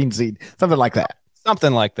 15 seed, something like that.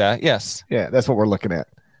 Something like that. Yes. Yeah, that's what we're looking at.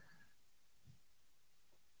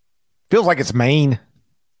 Feels like it's Maine.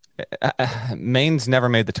 Maine's never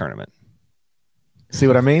made the tournament. See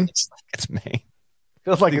what I mean? It's Maine.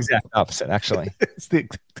 Feels like The exact opposite, actually. it's the.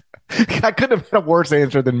 I couldn't have had a worse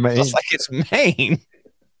answer than Maine. Feels like it's Maine.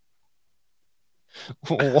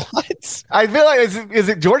 What? I feel like is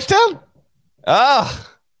it Georgetown? Oh,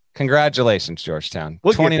 congratulations, Georgetown.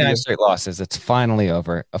 We'll 29 straight losses. It's finally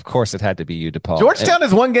over. Of course, it had to be you, DePaul. Georgetown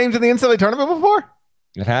has won games in the NCAA tournament before?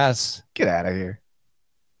 It has. Get out of here.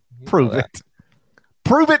 Prove it.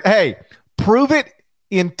 Prove it. Hey, prove it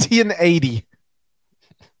in 1080.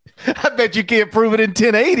 I bet you can't prove it in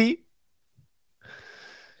 1080.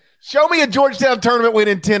 Show me a Georgetown tournament win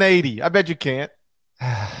in 1080. I bet you can't.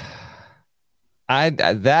 I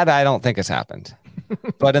don't think has happened.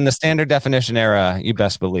 But in the standard definition era, you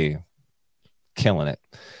best believe. Killing it.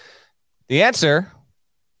 The answer,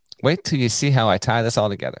 wait till you see how I tie this all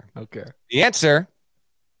together. Okay. The answer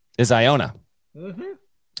is Iona. Mm-hmm.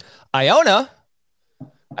 Iona,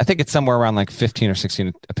 I think it's somewhere around like 15 or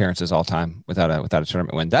 16 appearances all time without a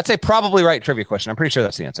tournament win. That's a probably right trivia question. I'm pretty sure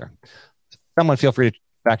that's the answer. Someone feel free to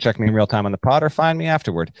fact check me in real time on the pod or find me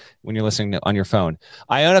afterward when you're listening on your phone.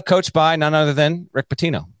 Iona coached by none other than Rick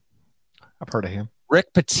Pitino. I've heard of him.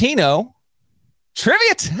 Rick Pitino.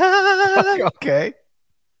 Trivia time. Okay.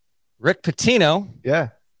 Rick Pitino. Yeah.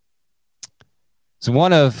 is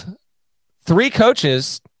one of 3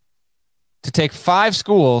 coaches to take 5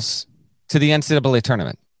 schools to the NCAA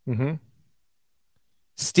tournament. Mm-hmm.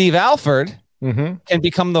 Steve Alford can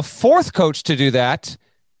become the 4th coach to do that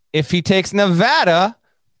if he takes Nevada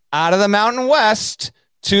out of the Mountain West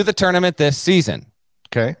to the tournament this season.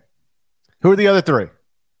 Okay. Who are the other 3?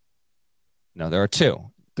 No, there are 2.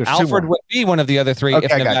 There's Alford 2 would be one of the other 3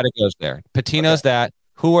 if Nevada goes there. Pitino's that.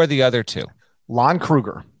 Who are the other 2? Lon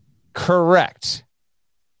Kruger. Correct.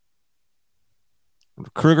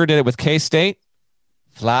 Kruger did it with K-State,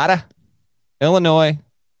 Florida, Illinois,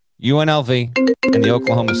 UNLV, and the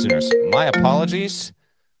Oklahoma Sooners. My apologies.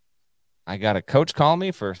 I got a coach call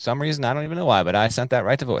me for some reason. I don't even know why, but I sent that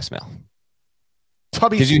right to voicemail.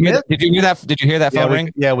 Tubby Did you Smith? hear that? Did you hear that phone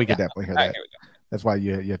ring? Yeah, we could definitely hear All that. right, here we go. That's why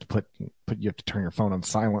you have to you have to turn your phone on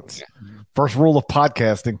silence. Yeah. First rule of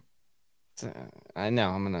podcasting. I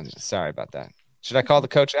know. Sorry about that. Should I call the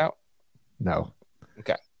coach out? No.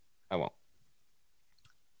 Okay. I won't.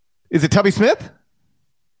 Is it Tubby Smith?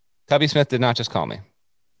 Tubby Smith did not just call me.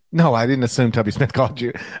 No, I didn't assume Tubby Smith called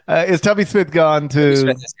you. Is Tubby Smith gone to? Tubby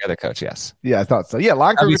Smith is the other coach, yes. Yeah, I thought so. Yeah,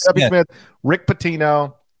 Lon Kruger, Tubby Smith, Rick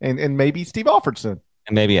Pitino, and maybe Steve Alfordson.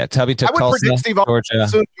 And maybe, yeah. Tubby took Tulsa, Georgia,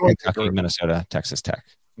 Kentucky, Minnesota, Texas Tech.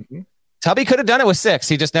 Mm-hmm. Tubby could have done it with 6.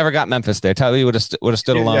 He just never got Memphis there. Tubby would have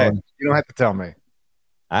stood alone. Yeah, you don't have to tell me.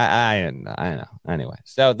 I know. Anyway,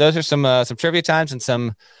 so those are some trivia times and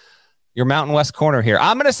some your Mountain West corner here.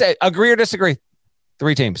 I'm going to say agree or disagree.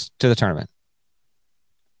 3 teams to the tournament.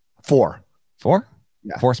 4. 4?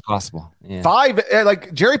 Yeah. 4 is possible. Yeah. 5,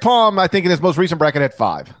 like Jerry Palm, I think in his most recent bracket had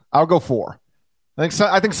 5. I'll go 4.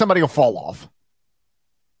 I think somebody will fall off.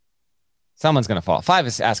 Someone's going to fall. 5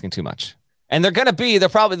 is asking too much. And there'll be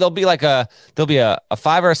a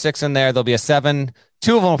 5 or a 6 in there. There'll be a 7.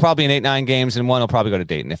 2 of them will probably be in 8-9 games, and 1 will probably go to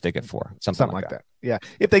Dayton if they get 4. Something like that. Yeah.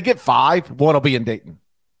 If they get 5, 1 will be in Dayton.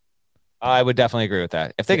 I would definitely agree with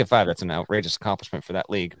that. If they get 5, that's an outrageous accomplishment for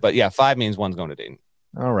that league. But yeah, 5 means 1's going to Dayton.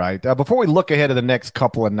 All right. Before we look ahead of the next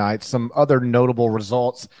couple of nights, some other notable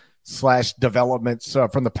results / developments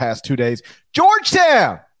from the past 2 days.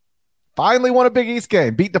 Georgetown finally won a Big East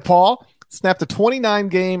game, beat DePaul, snapped a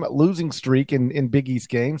 29-game losing streak in Big East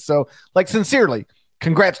games. So, sincerely,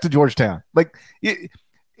 congrats to Georgetown.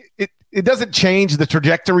 It doesn't change the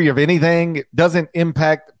trajectory of anything. It doesn't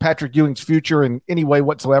impact Patrick Ewing's future in any way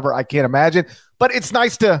whatsoever. I can't imagine. But it's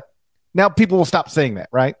nice to now people will stop saying that,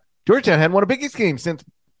 right? Georgetown hadn't won a Big East game since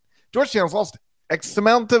Georgetown's lost X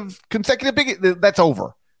amount of consecutive Big East. That's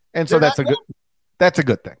over. And so that's a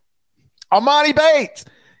good thing. Armani Bates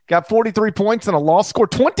got 43 points in a loss,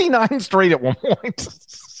 scored 29 straight at one point.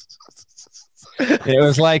 It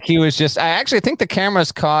was like he was just, I actually think the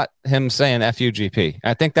cameras caught him saying FUGP.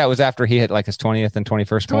 I think that was after he hit his 20th and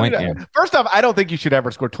 21st point. Yeah. First off, I don't think you should ever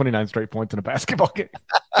score 29 straight points in a basketball game.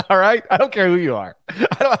 All right? I don't care who you are.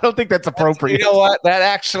 I don't think that's appropriate. You know what? That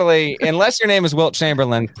actually, unless your name is Wilt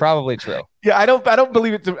Chamberlain, probably true. Yeah, I don't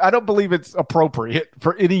believe it's appropriate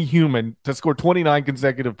for any human to score 29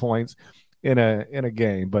 consecutive points in a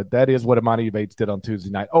game, but that is what Amani Bates did on Tuesday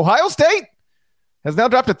night. Ohio State has now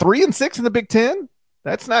dropped to 3-6 in the Big Ten.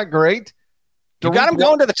 That's not great. You got him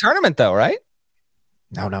going to the tournament, though, right?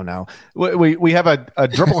 No. We have a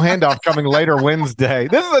dribble handoff coming later Wednesday.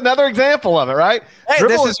 This is another example of it, right? Hey,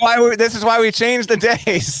 this is why we changed the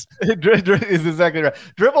days. Is exactly right.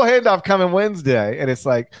 Dribble handoff coming Wednesday, and it's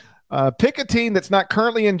pick a team that's not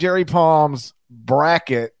currently in Jerry Palm's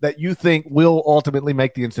bracket that you think will ultimately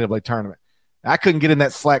make the NCAA tournament. I couldn't get in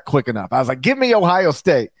that Slack quick enough. I was like, give me Ohio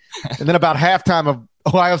State. And then about halftime of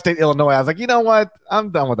Ohio State, Illinois, I was like, you know what?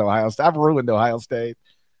 I'm done with Ohio State. I've ruined Ohio State.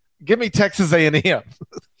 Give me Texas A&M. You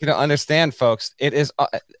don't understand, folks.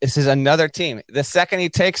 This is another team. The second he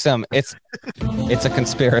takes them, it's a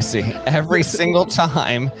conspiracy. Every single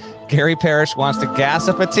time Gary Parrish wants to gas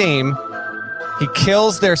up a team, he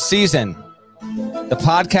kills their season. The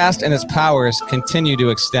podcast and his powers continue to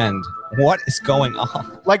extend. What is going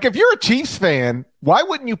on? Like, if you're a Chiefs fan, why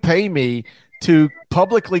wouldn't you pay me to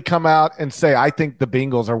publicly come out and say, I think the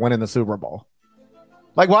Bengals are winning the Super Bowl?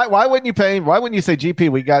 Like, why wouldn't you pay? Why wouldn't you say, GP,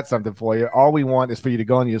 we got something for you? All we want is for you to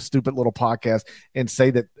go on your stupid little podcast and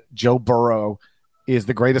say that Joe Burrow is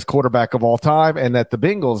the greatest quarterback of all time and that the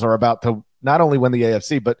Bengals are about to not only win the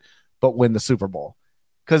AFC, but win the Super Bowl.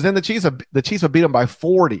 Because then the Chiefs would beat them by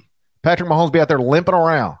 40. Patrick Mahomes be out there limping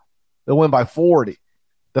around. They'll win by 40.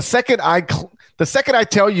 The second I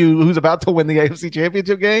tell you who's about to win the AFC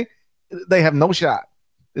Championship game, they have no shot.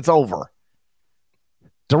 It's over.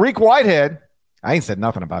 Dariq Whitehead, I ain't said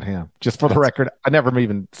nothing about him. Just for the record, I never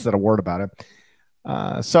even said a word about him.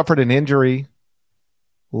 Suffered an injury,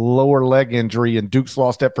 lower leg injury, and Duke's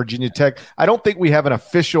lost at Virginia Tech. I don't think we have an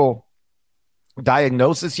official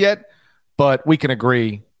diagnosis yet, but we can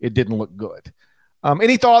agree it didn't look good.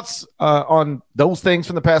 Any thoughts on those things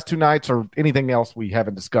from the past two nights or anything else we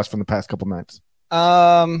haven't discussed from the past couple nights?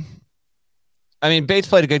 I mean, Bates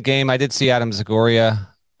played a good game. I did see Adam Zagoria,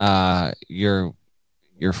 your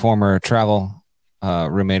former travel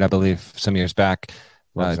roommate, I believe, some years back,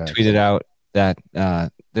 tweeted out that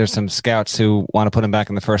there's some scouts who want to put him back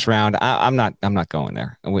in the first round. I'm not going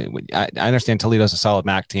there. I understand Toledo's a solid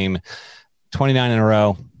MAC team, 29 in a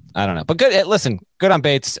row. I don't know, but good. Listen, good on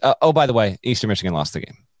Bates. Oh, by the way, Eastern Michigan lost the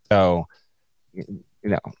game. So, what do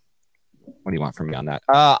you want from me on that?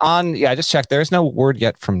 I just checked. There's no word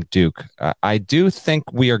yet from Duke. I do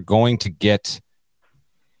think we are going to get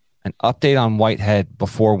an update on Whitehead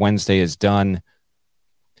before Wednesday is done.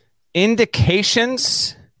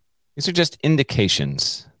 Indications, these are just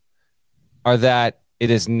indications, are that it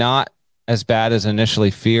is not as bad as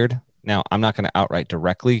initially feared. Now, I'm not going to outright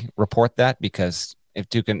directly report that because if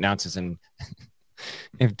Duke announces in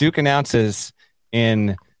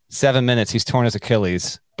 7 minutes he's torn his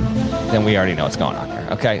Achilles, then we already know what's going on here.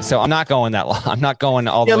 Okay, so I'm not going that long. I'm not going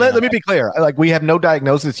all the way. Let me be clear. Like, we have no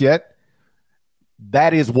diagnosis yet.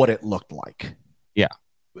 That is what it looked like. Yeah.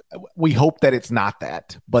 We hope that it's not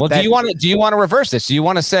that. But do you want to reverse this? Do you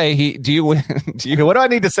want to say what do I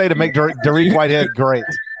need to say to make Dariq Whitehead great?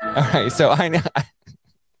 All right, so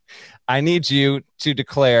I need you to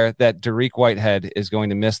declare that Dariq Whitehead is going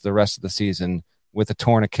to miss the rest of the season with a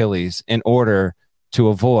torn Achilles in order to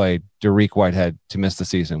avoid Dariq Whitehead to miss the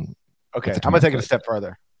season. Okay, I'm going to take it a step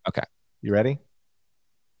further. Okay. You ready?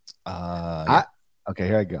 Yeah. Okay,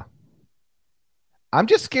 here I go. I'm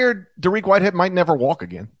just scared Dariq Whitehead might never walk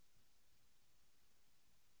again.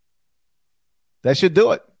 That should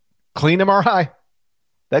do it. Clean MRI.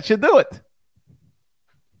 That should do it.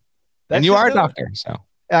 And you are a doctor, so.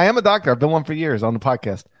 I am a doctor. I've been one for years on the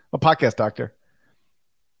podcast. I'm a podcast doctor.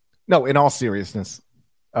 No, in all seriousness,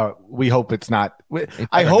 we hope it's not.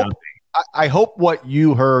 I hope what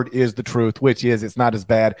you heard is the truth, which is it's not as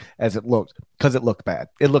bad as it looked, because it looked bad.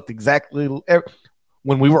 It looked exactly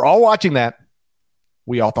when we were all watching that.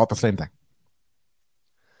 We all thought the same thing.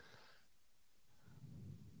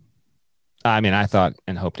 I mean, I thought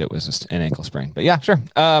and hoped it was just an ankle sprain, but yeah, sure.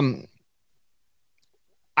 I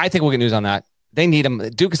think we'll get news on that. They need him.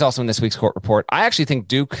 Duke is also in this week's court report. I actually think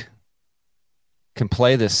Duke can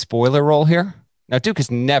play this spoiler role here. Now, Duke is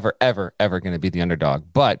never, ever, ever going to be the underdog,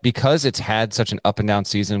 but because it's had such an up and down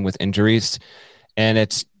season with injuries and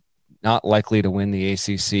it's not likely to win the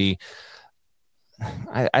ACC,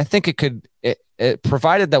 I think it could,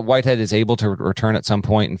 provided that Whitehead is able to return at some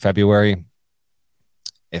point in February,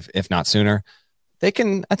 if not sooner, I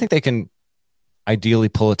think they can ideally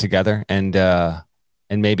pull it together and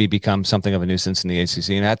maybe become something of a nuisance in the ACC.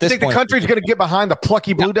 And at this point, the country's going to get behind the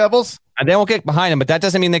plucky Blue Devils? And they won't get behind them, but that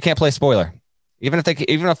doesn't mean they can't play spoiler. Even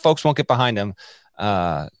if folks won't get behind them,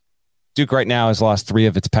 Duke right now has lost 3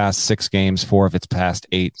 of its past 6 games, 4 of its past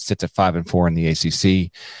 8, sits at 5-4 in the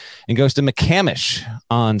ACC, and goes to McCamish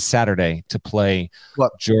on Saturday to play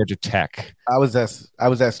Georgia Tech. I was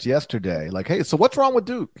asked yesterday, like, hey, so what's wrong with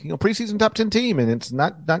Duke? Preseason top 10 team, and it's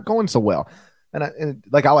not going so well. And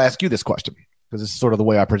I'll ask you this question because this is sort of the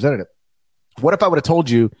way I presented it. What if I would have told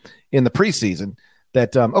you in the preseason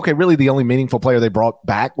that, really the only meaningful player they brought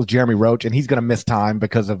back was Jeremy Roach, and he's going to miss time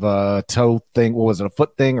because of a toe thing. What was it, a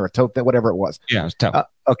foot thing or a toe thing, whatever it was? Yeah, it was toe.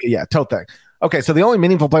 Toe thing. Okay, so the only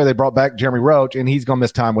meaningful player they brought back, Jeremy Roach, and he's going to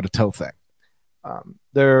miss time with a toe thing.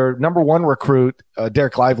 Their number one recruit,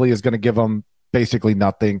 Derek Lively, is going to give them basically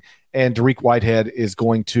nothing, and Dariq Whitehead is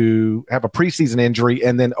going to have a preseason injury,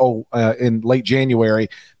 and then in late January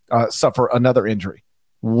suffer another injury.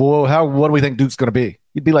 Well, what do we think Duke's going to be?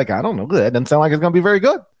 You'd be like, I don't know. That doesn't sound like it's going to be very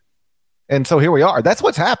good. And so here we are. That's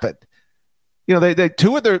what's happened. You know, they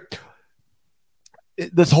two of their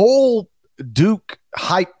this whole Duke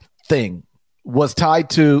hype thing was tied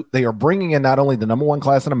to they are bringing in not only the number one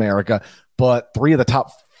class in America, but three of the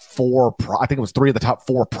top four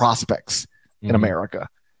prospects in America.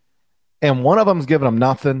 And one of them's giving them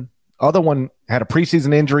nothing. Other one had a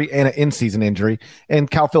preseason injury and an in-season injury. And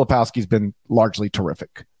Cal Filipowski's been largely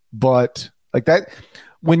terrific. But like that,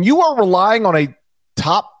 when you are relying on a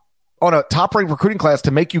top-ranked recruiting class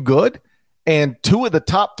to make you good, and two of the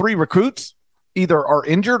top three recruits either are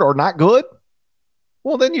injured or not good,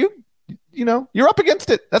 well, then you're up against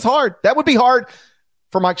it. That's hard. That would be hard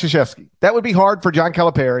for Mike Krzyzewski. That would be hard for John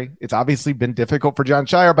Calipari. It's obviously been difficult for John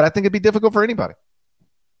Scheyer, but I think it'd be difficult for anybody.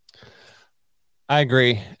 I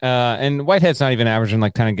agree. And Whitehead's not even averaging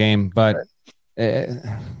like 10 a game, but if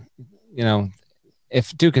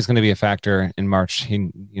Duke is going to be a factor in March,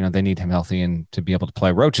 they need him healthy and to be able to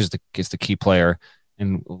play. Roach is the key player,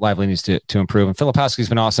 and Lively needs to improve. And Filipowski's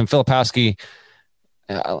been awesome. Filipowski,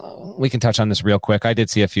 we can touch on this real quick. I did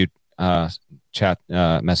see a few chat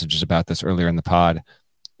messages about this earlier in the pod.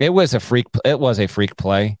 It was a freak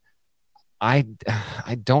play. I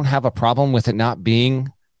don't have a problem with it not being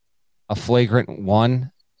a flagrant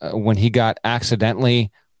one when he got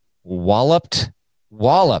accidentally walloped,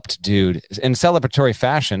 dude, in celebratory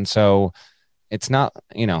fashion. So it's not,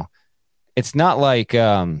 it's not like it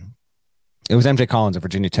was MJ Collins of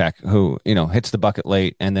Virginia Tech who, hits the bucket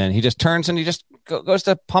late, and then he just turns and he just goes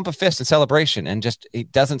to pump a fist in celebration, and he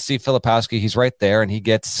doesn't see Filipowski. He's right there, and he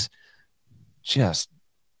gets just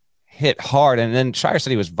hit hard. And then Scheyer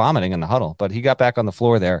said he was vomiting in the huddle, but he got back on the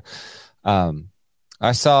floor there.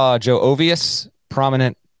 I saw Joe Ovius,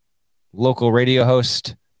 prominent local radio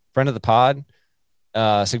host, friend of the pod,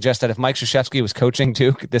 suggest that if Mike Krzyzewski was coaching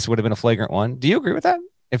Duke, this would have been a flagrant one. Do you agree with that?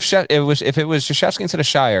 If it was Krzyzewski instead of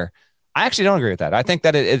Scheyer, I actually don't agree with that. I think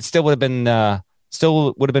that it still would have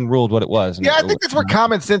been ruled what it was. Yeah, I think that's where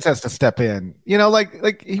common sense has to step in.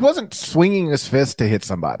 Like he wasn't swinging his fist to hit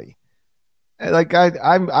somebody. Like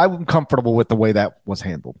I'm comfortable with the way that was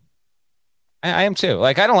handled. I am too.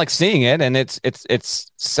 Like, I don't like seeing it, and it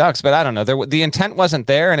sucks, but I don't know. The intent wasn't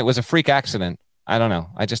there, and it was a freak accident. I don't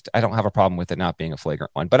know. I don't have a problem with it not being a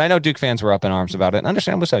flagrant one, but I know Duke fans were up in arms about it. And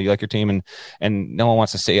understandably so. You like your team, and no one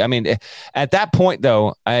wants to see. I mean, at that point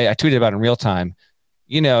though, I tweeted about it in real time.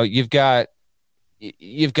 You've got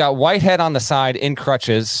Whitehead on the side in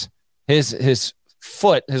crutches, his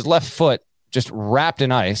left foot just wrapped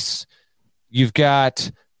in ice. You've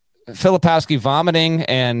got Filipowski vomiting,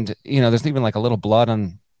 and there's even like a little blood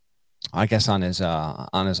on his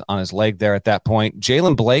leg there at that point.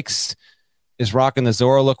 Jalen Blakes is rocking the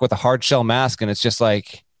Zorro look with a hard shell mask, and it's just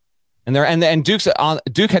like, and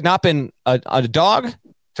Duke had not been a dog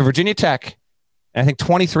to Virginia Tech in I think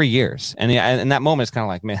 23 years, and in that moment it's kind of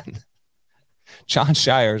like, man, John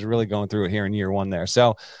Scheyer is really going through it here in year one there.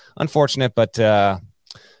 So unfortunate, but I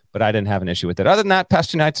didn't have an issue with it. Other than that,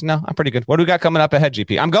 past two nights, no, I'm pretty good. What do we got coming up ahead,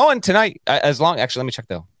 GP? I'm going tonight. Actually, let me check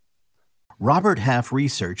though. Robert Half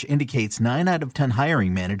research indicates 9 out of 10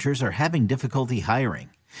 hiring managers are having difficulty hiring.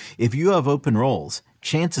 If you have open roles,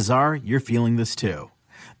 chances are you're feeling this too.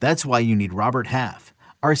 That's why you need Robert Half.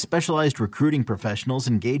 Our specialized recruiting professionals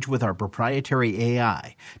engage with our proprietary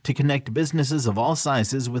AI to connect businesses of all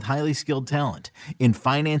sizes with highly skilled talent in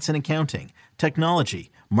finance and accounting,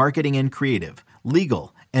 technology, marketing and creative,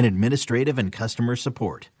 legal, and administrative and customer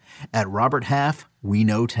support. At Robert Half, we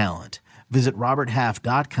know talent. Visit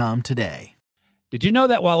roberthalf.com today. Did you know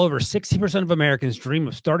that while over 60% of Americans dream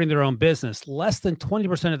of starting their own business, less than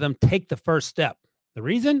 20% of them take the first step? The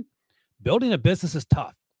reason? Building a business is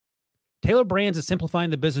tough. Taylor Brands is simplifying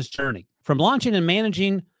the business journey. From launching and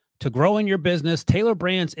managing to growing your business, Taylor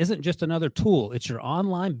Brands isn't just another tool. It's your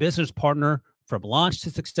online business partner from launch to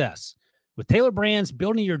success. With Taylor Brands,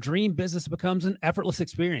 building your dream business becomes an effortless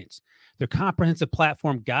experience. Their comprehensive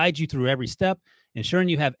platform guides you through every step, ensuring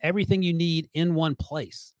you have everything you need in one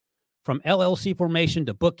place. From LLC formation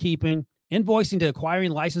to bookkeeping, invoicing to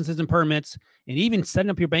acquiring licenses and permits, and even setting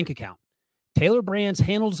up your bank account, Taylor Brands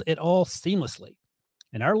handles it all seamlessly.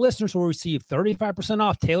 And our listeners will receive 35%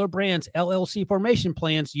 off Taylor Brands LLC formation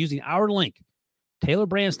plans using our link,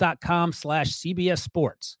 taylorbrands.com/CBS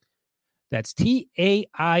Sports. That's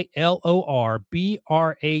TAILORBRANDS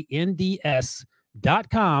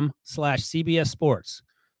taylorbrandsports.com/CBS Sports.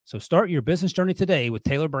 So start your business journey today with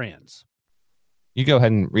Taylor Brands. You go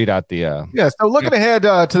ahead and read out the. So looking ahead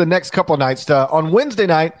to the next couple of nights. On Wednesday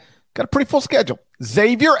night, got a pretty full schedule.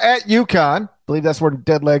 Xavier at UConn. I believe that's where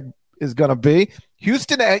Deadleg is going to be.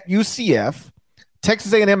 Houston at UCF.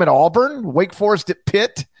 Texas A&M at Auburn. Wake Forest at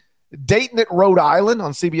Pitt. Dayton at Rhode Island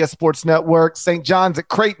on CBS Sports Network. St. John's at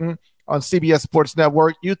Creighton on CBS Sports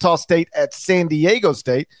Network. Utah State at San Diego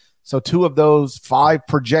State. So 2 of those 5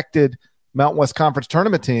 projected Mountain West Conference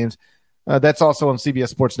tournament teams. That's also on CBS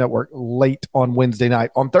Sports Network late on Wednesday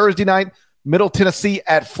night. On Thursday night, Middle Tennessee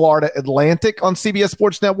at Florida Atlantic on CBS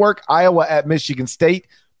Sports Network. Iowa at Michigan State.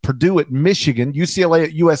 Purdue at Michigan. UCLA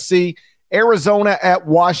at USC. Arizona at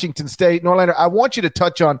Washington State. Norlander, I want you to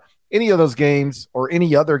touch on any of those games or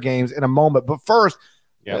any other games in a moment. But first,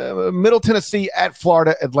 Middle Tennessee at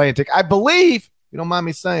Florida Atlantic. I believe, if you don't mind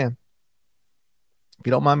me saying,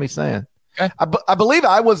 okay. I believe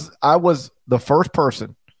I was the first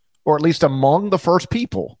person, or at least among the first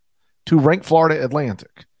people, to rank Florida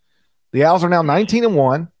Atlantic. The Owls are now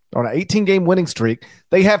 19-1 on an 18-game winning streak.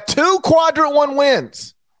 They have 2 quadrant 1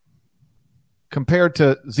 wins compared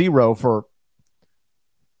to 0 for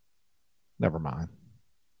 – never mind.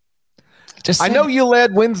 I know you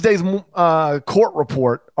led Wednesday's court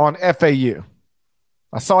report on FAU.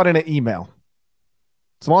 I saw it in an email.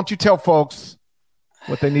 So why don't you tell folks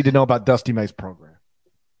what they need to know about Dusty May's program?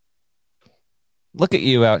 Look at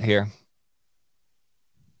you out here.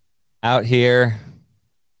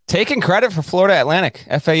 Taking credit for Florida Atlantic,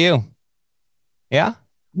 FAU. Yeah?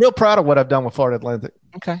 Real proud of what I've done with Florida Atlantic.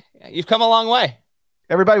 Okay. You've come a long way.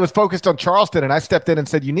 Everybody was focused on Charleston, and I stepped in and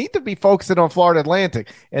said, you need to be focusing on Florida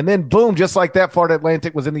Atlantic. And then, boom, just like that, Florida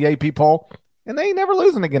Atlantic was in the AP poll, and they ain't never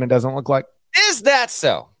losing again, it doesn't look like. Is that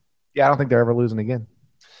so? Yeah, I don't think they're ever losing again.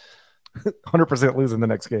 100% losing the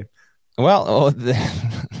next game. Well,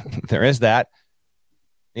 there is that.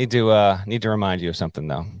 Need to remind you of something,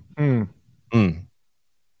 though.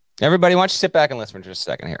 Everybody, why don't you sit back and listen for just a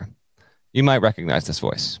second here? You might recognize this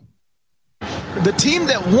voice. The team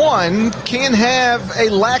that won can have a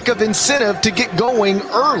lack of incentive to get going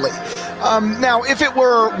early. Now, if it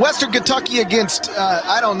were Western Kentucky against,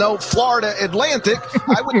 Florida Atlantic,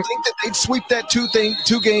 I would think that they'd sweep that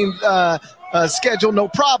two-game schedule, no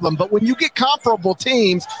problem. But when you get comparable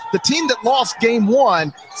teams, the team that lost game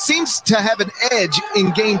 1 seems to have an edge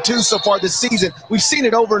in game 2 so far this season. We've seen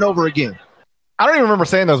it over and over again. I don't even remember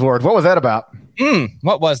saying those words. What was that about?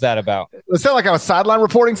 What was that about? It sounded like I was sideline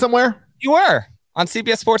reporting somewhere. You were on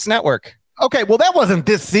CBS Sports Network. Okay, well, that wasn't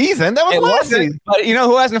this season. That was last season. But you know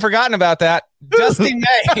who hasn't forgotten about that? Dusty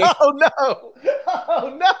May. Oh,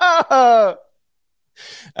 no.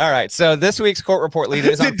 All right, so this week's court report lead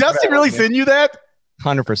is Did Dusty really send you that?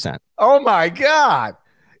 100%. Oh, my God.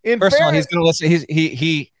 First of all, he's going to listen.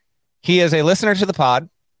 He is a listener to the pod.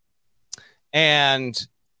 And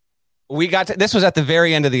this was at the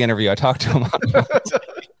very end of the interview. I talked to him on the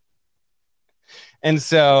phone. And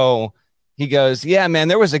so he goes, yeah, man,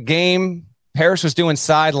 there was a game. Parrish was doing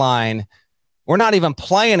sideline. We're not even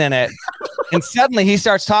playing in it. And suddenly he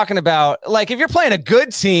starts talking about, like, if you're playing a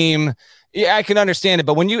good team, yeah, I can understand it.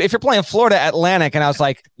 But if you're playing Florida Atlantic, and I was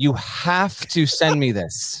like, you have to send me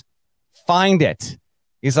this. Find it.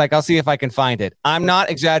 He's like, I'll see if I can find it. I'm not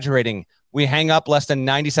exaggerating. We hang up less than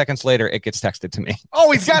 90 seconds later. It gets texted to me.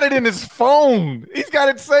 Oh, he's got it in his phone. He's got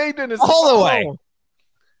it saved in his phone. All the way.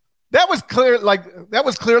 That was clear. Like, that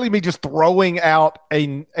was clearly me just throwing out a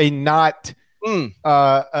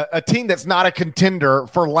team that's not a contender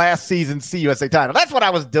for last season's CUSA title. That's what I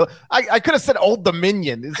was doing. I could have said Old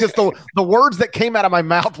Dominion. It's just the words that came out of my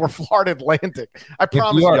mouth were Florida Atlantic. I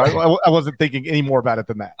promise you, I wasn't thinking any more about it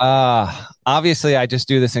than that. Obviously, I just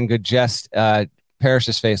do this in good jest.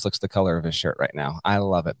 Parrish's face looks the color of his shirt right now. I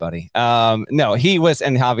love it, buddy. No, he was,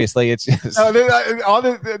 and obviously it's just all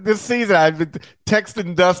this season I've been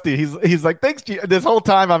texting Dusty. He's like, thanks. This whole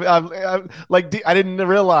time I'm like, I didn't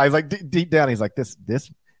realize, like, deep down he's like, this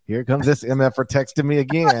here comes this MFer texting me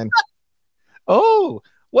again. Oh,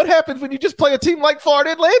 what happens when you just play a team like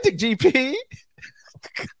Florida Atlantic, GP?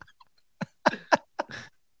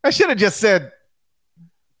 I should have just said.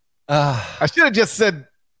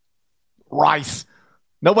 Rice.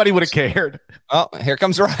 Nobody would have cared. Oh, here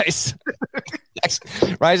comes Rice.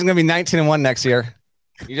 Rice is going to be 19-1 next year.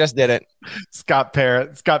 You just did it. Scott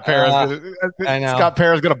Parris. I know. Scott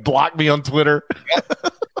Parris is going to block me on Twitter.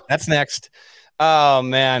 Yep. That's next. Oh,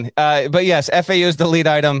 man. But yes, FAU is the lead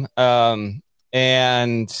item.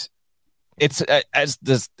 And it's as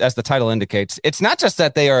the title indicates, it's not just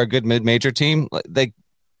that they are a good mid-major team. They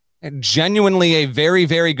genuinely a very,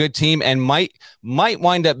 very good team and might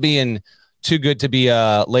wind up being too good to be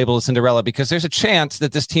labeled a Cinderella, because there's a chance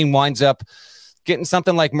that this team winds up getting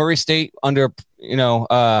something like Murray State under,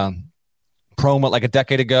 promo like a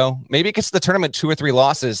decade ago. Maybe it gets to the tournament 2 or 3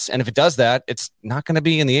 losses, and if it does that, it's not going to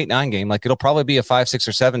be in the 8-9 game. Like, it'll probably be a 5, 6,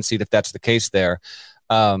 or 7 seed if that's the case there.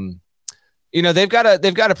 They've got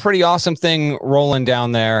a pretty awesome thing rolling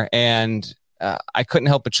down there, and I couldn't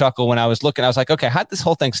help but chuckle when I was looking. I was like, okay, how'd this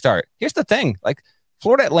whole thing start? Here's the thing: like,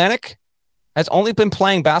 Florida Atlantic has only been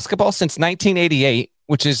playing basketball since 1988,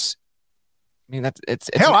 which is, it's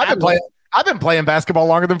hell. I've been playing basketball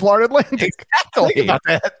longer than Florida Atlantic. Exactly. Think about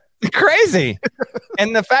that. Crazy.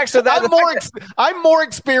 And the fact that I'm more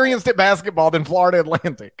experienced at basketball than Florida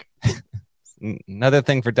Atlantic. Another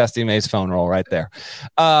thing for Dusty May's phone roll right there.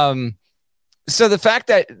 So the fact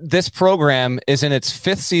that this program is in its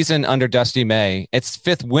 5th season under Dusty May, its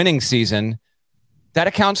 5th winning season, that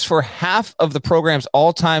accounts for half of the program's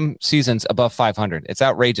all-time seasons above 500. It's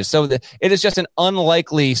outrageous. So it is just an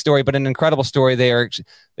unlikely story, but an incredible story. They're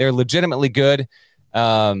legitimately good.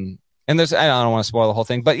 And I don't want to spoil the whole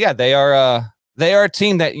thing, but yeah, they are a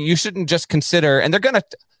team that you shouldn't just consider, and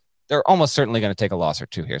they're almost certainly going to take a loss or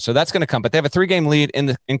 2 here. So that's going to come, but they have a 3-game lead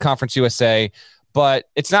in Conference USA, but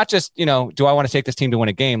it's not just, do I want to take this team to win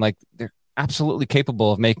a game? Like, they're absolutely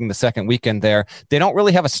capable of making the second weekend there. They don't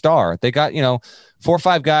really have a star. They got, 4 or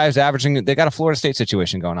 5 guys averaging, they got a Florida State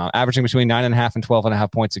situation going on, averaging between 9.5 and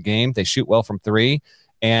 12.5 points a game. They shoot well from 3.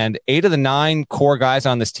 And 8 of the 9 core guys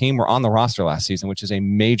on this team were on the roster last season, which is a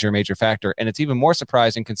major, major factor. And it's even more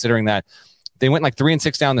surprising considering that they went like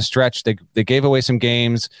 3-6 down the stretch. They gave away some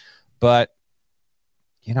games, but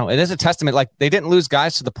it is a testament. Like, they didn't lose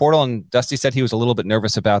guys to the portal, and Dusty said he was a little bit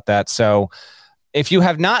nervous about that. So if you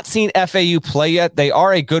have not seen FAU play yet, they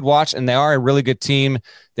are a good watch, and they are a really good team.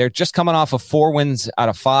 They're just coming off of 4 wins out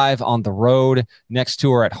of 5 on the road. Next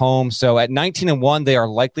 2 are at home. So at 19-1, they are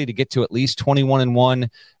likely to get to at least 21-1,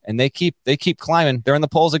 and they keep climbing. They're in the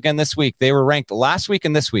polls again this week. They were ranked last week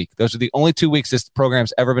and this week. Those are the only 2 weeks this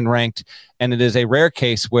program's ever been ranked, and it is a rare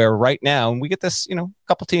case where right now, and we get this, a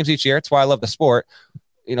couple teams each year. It's why I love the sport.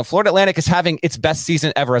 Florida Atlantic is having its best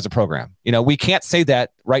season ever as a program. We can't say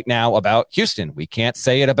that right now about Houston. We can't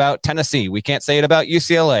say it about Tennessee. We can't say it about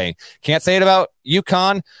UCLA. Can't say it about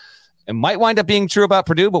UConn. It might wind up being true about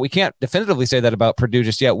Purdue, but we can't definitively say that about Purdue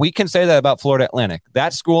just yet. We can say that about Florida Atlantic.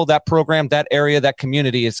 That school, that program, that area, that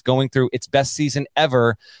community is going through its best season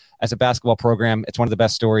ever as a basketball program. It's one of the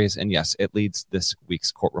best stories. And yes, it leads this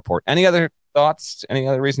week's court report. Any other thoughts? Any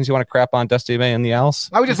other reasons you want to crap on Dusty May and the Owls?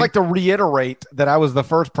 I would just like to reiterate that I was the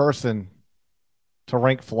first person to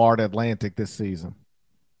rank Florida Atlantic this season.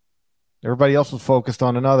 Everybody else was focused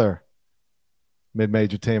on another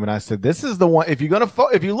mid-major team, and I said, "This is the one. If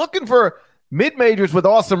you're looking for mid-majors with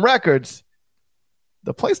awesome records,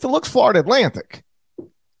 the place to look's Florida Atlantic.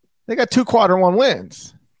 They got 2 Quad-1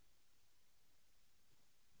 wins."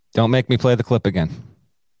 Don't make me play the clip again.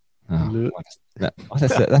 Oh, what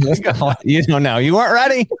is that? You don't know. You weren't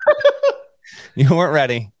ready. You weren't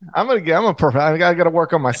ready. I got to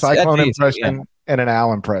work on my Cyclone impression and an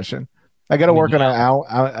Owl impression. I got to work on an Owl.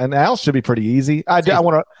 An Owl should be pretty easy. I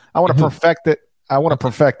want to perfect it. I want to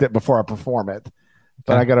perfect it before I perform it.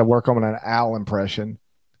 But I got to work on an Owl impression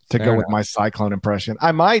to go with my Cyclone impression.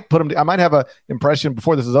 I might have an impression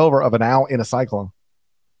before this is over of an Owl in a Cyclone.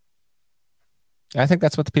 I think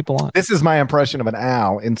that's what the people want. This is my impression of an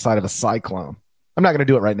Owl inside of a Cyclone. I'm not going to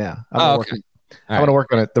do it right now. I'm going to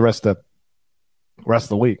work on it the rest of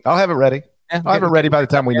the week. I'll have it ready. I'll have it ready by the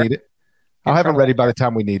time we need it.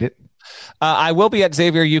 I will be at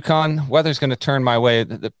Xavier, UConn. Weather's going to turn my way.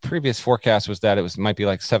 The previous forecast was that it might be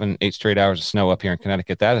like 7-8 straight hours of snow up here in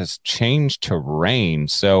Connecticut. That has changed to rain.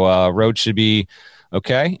 So road should be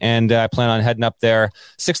okay. And I plan on heading up there.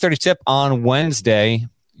 6:30 tip on Wednesday.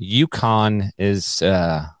 UConn is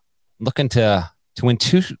looking to win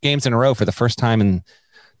 2 games in a row for the first time in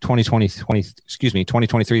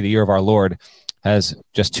 2023, the year of our Lord. Has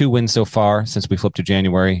just 2 wins so far since we flipped to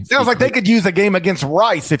January. Sounds like they could use a game against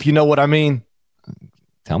Rice, if you know what I mean.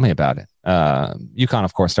 Tell me about it. UConn,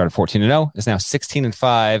 of course, started 14-0. Is now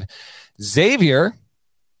 16-5. Xavier,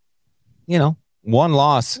 1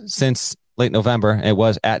 loss since late November. It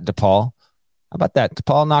was at DePaul. How about that?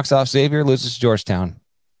 DePaul knocks off Xavier, loses to Georgetown.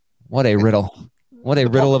 What a riddle. What a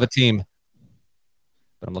riddle of a team.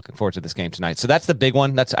 But I'm looking forward to this game tonight. So that's the big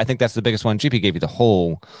one. I think that's the biggest one. GP gave you the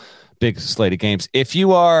whole big slate of games. If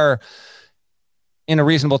you are in a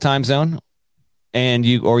reasonable time zone and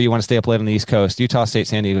you want to stay up late on the East Coast, Utah State,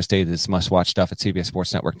 San Diego State is must-watch stuff at CBS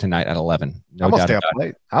Sports Network tonight at 11. I'm going to stay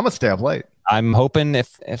up late. I'm hoping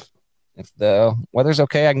if the weather's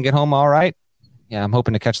okay, I can get home all right. Yeah, I'm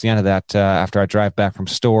hoping to catch the end of that after I drive back from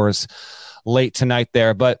Stores late tonight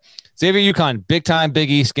there. But Xavier UConn, big time, Big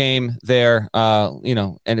East game there,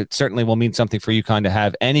 and it certainly will mean something for UConn to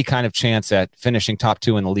have any kind of chance at finishing top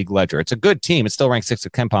 2 in the league ledger. It's a good team. It's still ranked 6th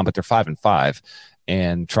at KenPom, but they're 5-5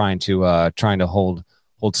 and trying to hold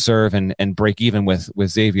serve and break even with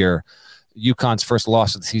Xavier. UConn's first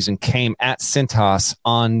loss of the season came at Cintas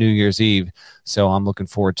on New Year's Eve, so I'm looking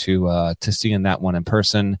forward to seeing that one in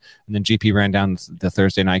person. And then GP ran down the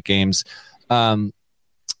Thursday night games.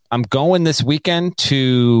 I'm going this weekend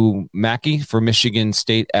to Mackey for Michigan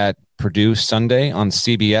State at Purdue Sunday on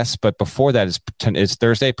CBS, but before that is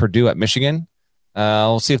Thursday, Purdue at Michigan.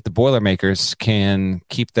 We'll see if the Boilermakers can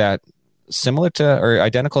keep that similar to or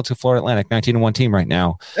identical to Florida Atlantic, 19-1 team right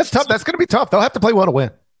now. That's tough. That's going to be tough. They'll have to play well to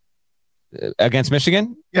win. Against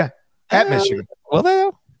Michigan? Yeah. At Michigan. Will they?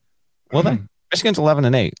 Michigan's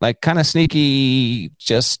 11-8. Like, kind of sneaky,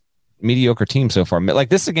 just mediocre team so far. Like,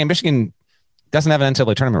 this is a game Michigan doesn't have an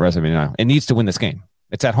NCAA tournament resume now. It needs to win this game.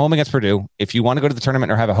 It's at home against Purdue. If you want to go to the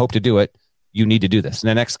tournament or have a hope to do it, you need to do this. And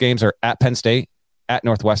the next games are at Penn State, at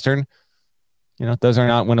Northwestern. Those are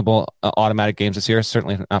not winnable automatic games this year.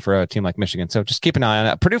 Certainly not for a team like Michigan. So just keep an eye on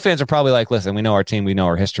that. Purdue fans are probably like, listen, we know our team, we know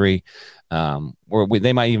our history.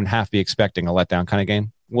 They might even have to be expecting a letdown kind of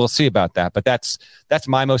game. We'll see about that. But that's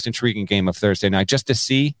my most intriguing game of Thursday night, just to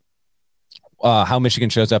see how Michigan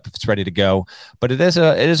shows up if it's ready to go. But it is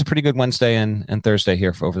a pretty good Wednesday and Thursday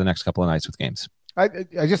here over the next couple of nights with games. I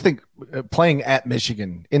just think playing at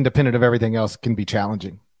Michigan, independent of everything else, can be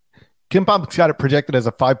challenging. KenPom's got it projected as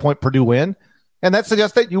a 5-point Purdue win. And that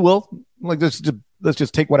suggests that you will, let's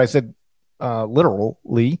just take what I said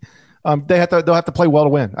literally. They'll have to play well to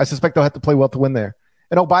win. I suspect they'll have to play well to win there.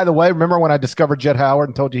 And oh, by the way, remember when I discovered Jett Howard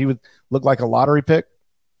and told you he would look like a lottery pick?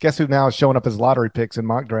 Guess who now is showing up as lottery picks in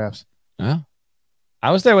mock drafts? I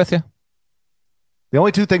was there with you. The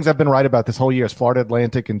only two things I've been right about this whole year is Florida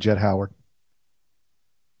Atlantic and Jett Howard.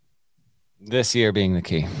 This year being the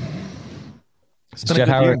key. Jett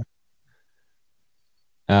Howard.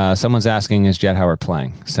 Someone's asking, is Jett Howard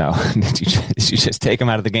playing? So did you just take him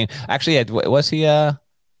out of the game? Actually, was he? I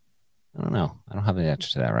don't know. I don't have the answer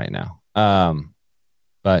to that right now.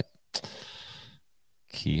 But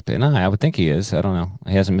keep an eye. I would think he is. I don't know.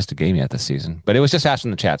 He hasn't missed a game yet this season. But it was just asked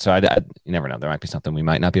in the chat, so you never know. There might be something we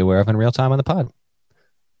might not be aware of in real time on the pod.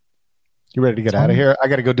 You ready to get out of here? I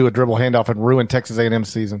got to go do a dribble handoff and ruin Texas A&M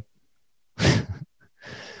season. I'm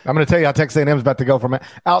going to tell you how Texas A&M is about to go from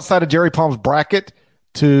outside of Jerry Palm's bracket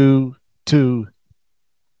to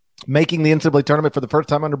making the NCAA tournament for the first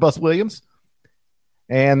time under Buzz Williams.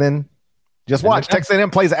 And then just watch. Texas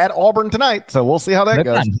A&M plays at Auburn tonight, so we'll see how that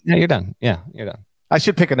goes. Yeah, you're done. Yeah, you're done. I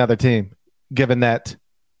should pick another team, given that.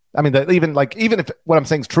 I mean, even if what I'm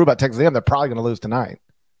saying is true about Texas A&M, they're probably going to lose tonight.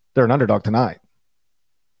 They're an underdog tonight.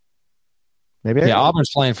 Maybe. Yeah,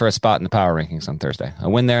 Auburn's playing for a spot in the power rankings on Thursday. A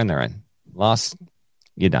win there and they're in. Loss,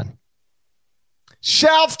 you're done.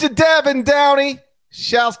 Shouts to Devin Downey.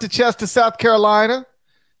 Shouts to Chester, South Carolina.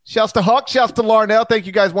 Shouts to Huck. Shouts to Larnell. Thank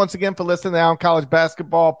you guys once again for listening to the Allen College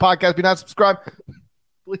Basketball Podcast. If you're not subscribed,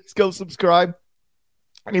 please go subscribe.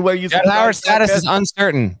 Anyway, our status is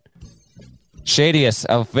uncertain. Shadius,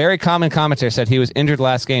 a very common commentator, said he was injured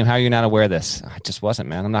last game. How are you not aware of this? I just wasn't,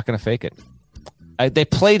 man. I'm not going to fake it. They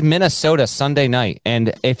played Minnesota Sunday night,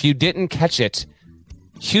 and if you didn't catch it,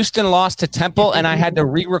 Houston lost to Temple, and I had to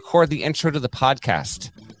re-record the intro to the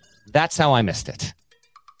podcast. That's how I missed it.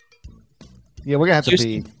 Yeah, we're gonna have to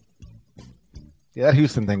be. Yeah, that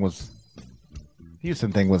Houston thing was.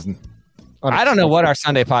 I don't know what our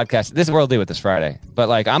Sunday podcast. This we'll do with this Friday, but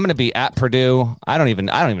I'm gonna be at Purdue. I don't even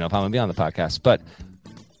know if I'm gonna be on the podcast, but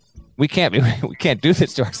we can't do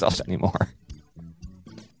this to ourselves anymore.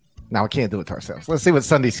 No, we can't do it to ourselves. Let's see what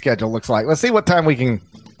Sunday's schedule looks like. Let's see what time we can. You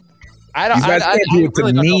guys can't do it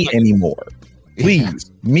to me anymore. Please,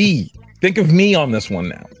 me. Think of me on this one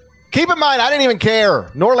now. Keep in mind, I didn't even care.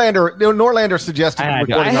 Norlander suggested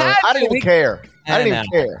recording. I didn't even care. I didn't even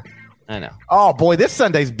care. I know. Oh, boy, this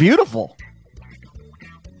Sunday's beautiful.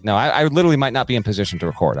 No, I literally might not be in position to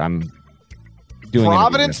record. I'm doing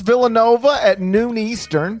Providence, Villanova at noon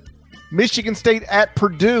Eastern. Michigan State at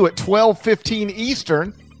Purdue at 12:15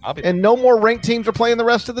 Eastern. And no more ranked teams are playing the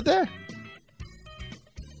rest of the day.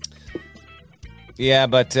 Yeah,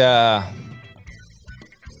 but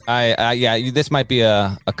this might be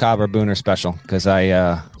a Cobb or Booner special because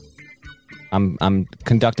I'm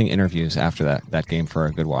conducting interviews after that game for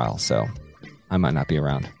a good while, so I might not be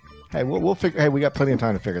around. Hey, we'll figure. Hey, we got plenty of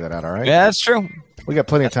time to figure that out. All right. Yeah, that's true. We got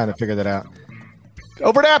plenty of time to figure that out.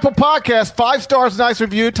 Over at Apple Podcast, 5 stars, nice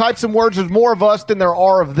review. Type some words. There's more of us than there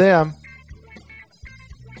are of them.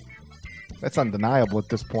 That's undeniable at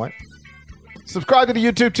this point. Subscribe to the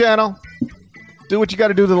YouTube channel. Do what you got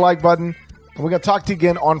to do to the like button. And we're going to talk to you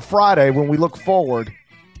again on Friday when we look forward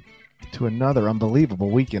to another unbelievable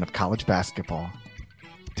weekend of college basketball.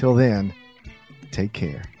 Till then, take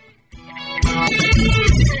care.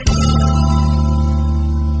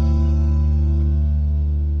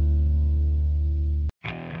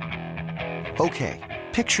 Okay,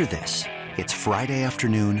 picture this. It's Friday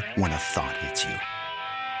afternoon when a thought hits you.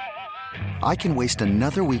 I can waste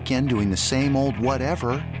another weekend doing the same old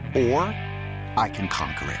whatever, or I can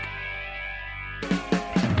conquer it.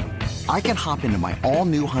 I can hop into my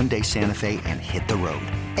all-new Hyundai Santa Fe and hit the road.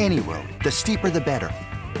 Any road. The steeper, the better.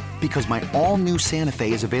 Because my all-new Santa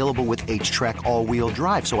Fe is available with H-Track all-wheel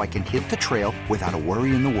drive, so I can hit the trail without a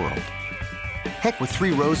worry in the world. Heck, with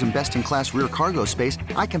 3 rows and best-in-class rear cargo space,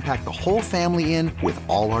 I can pack the whole family in with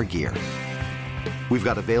all our gear. We've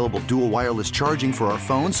got available dual wireless charging for our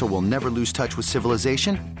phones, so we'll never lose touch with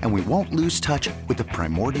civilization, and we won't lose touch with the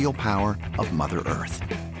primordial power of Mother Earth.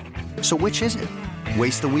 So which is it?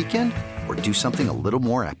 Waste the weekend or do something a little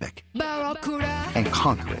more epic? And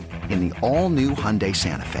conquer it in the all-new Hyundai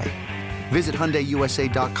Santa Fe. Visit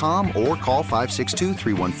HyundaiUSA.com or call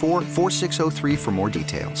 562-314-4603 for more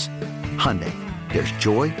details. Hyundai, there's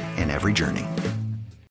joy in every journey.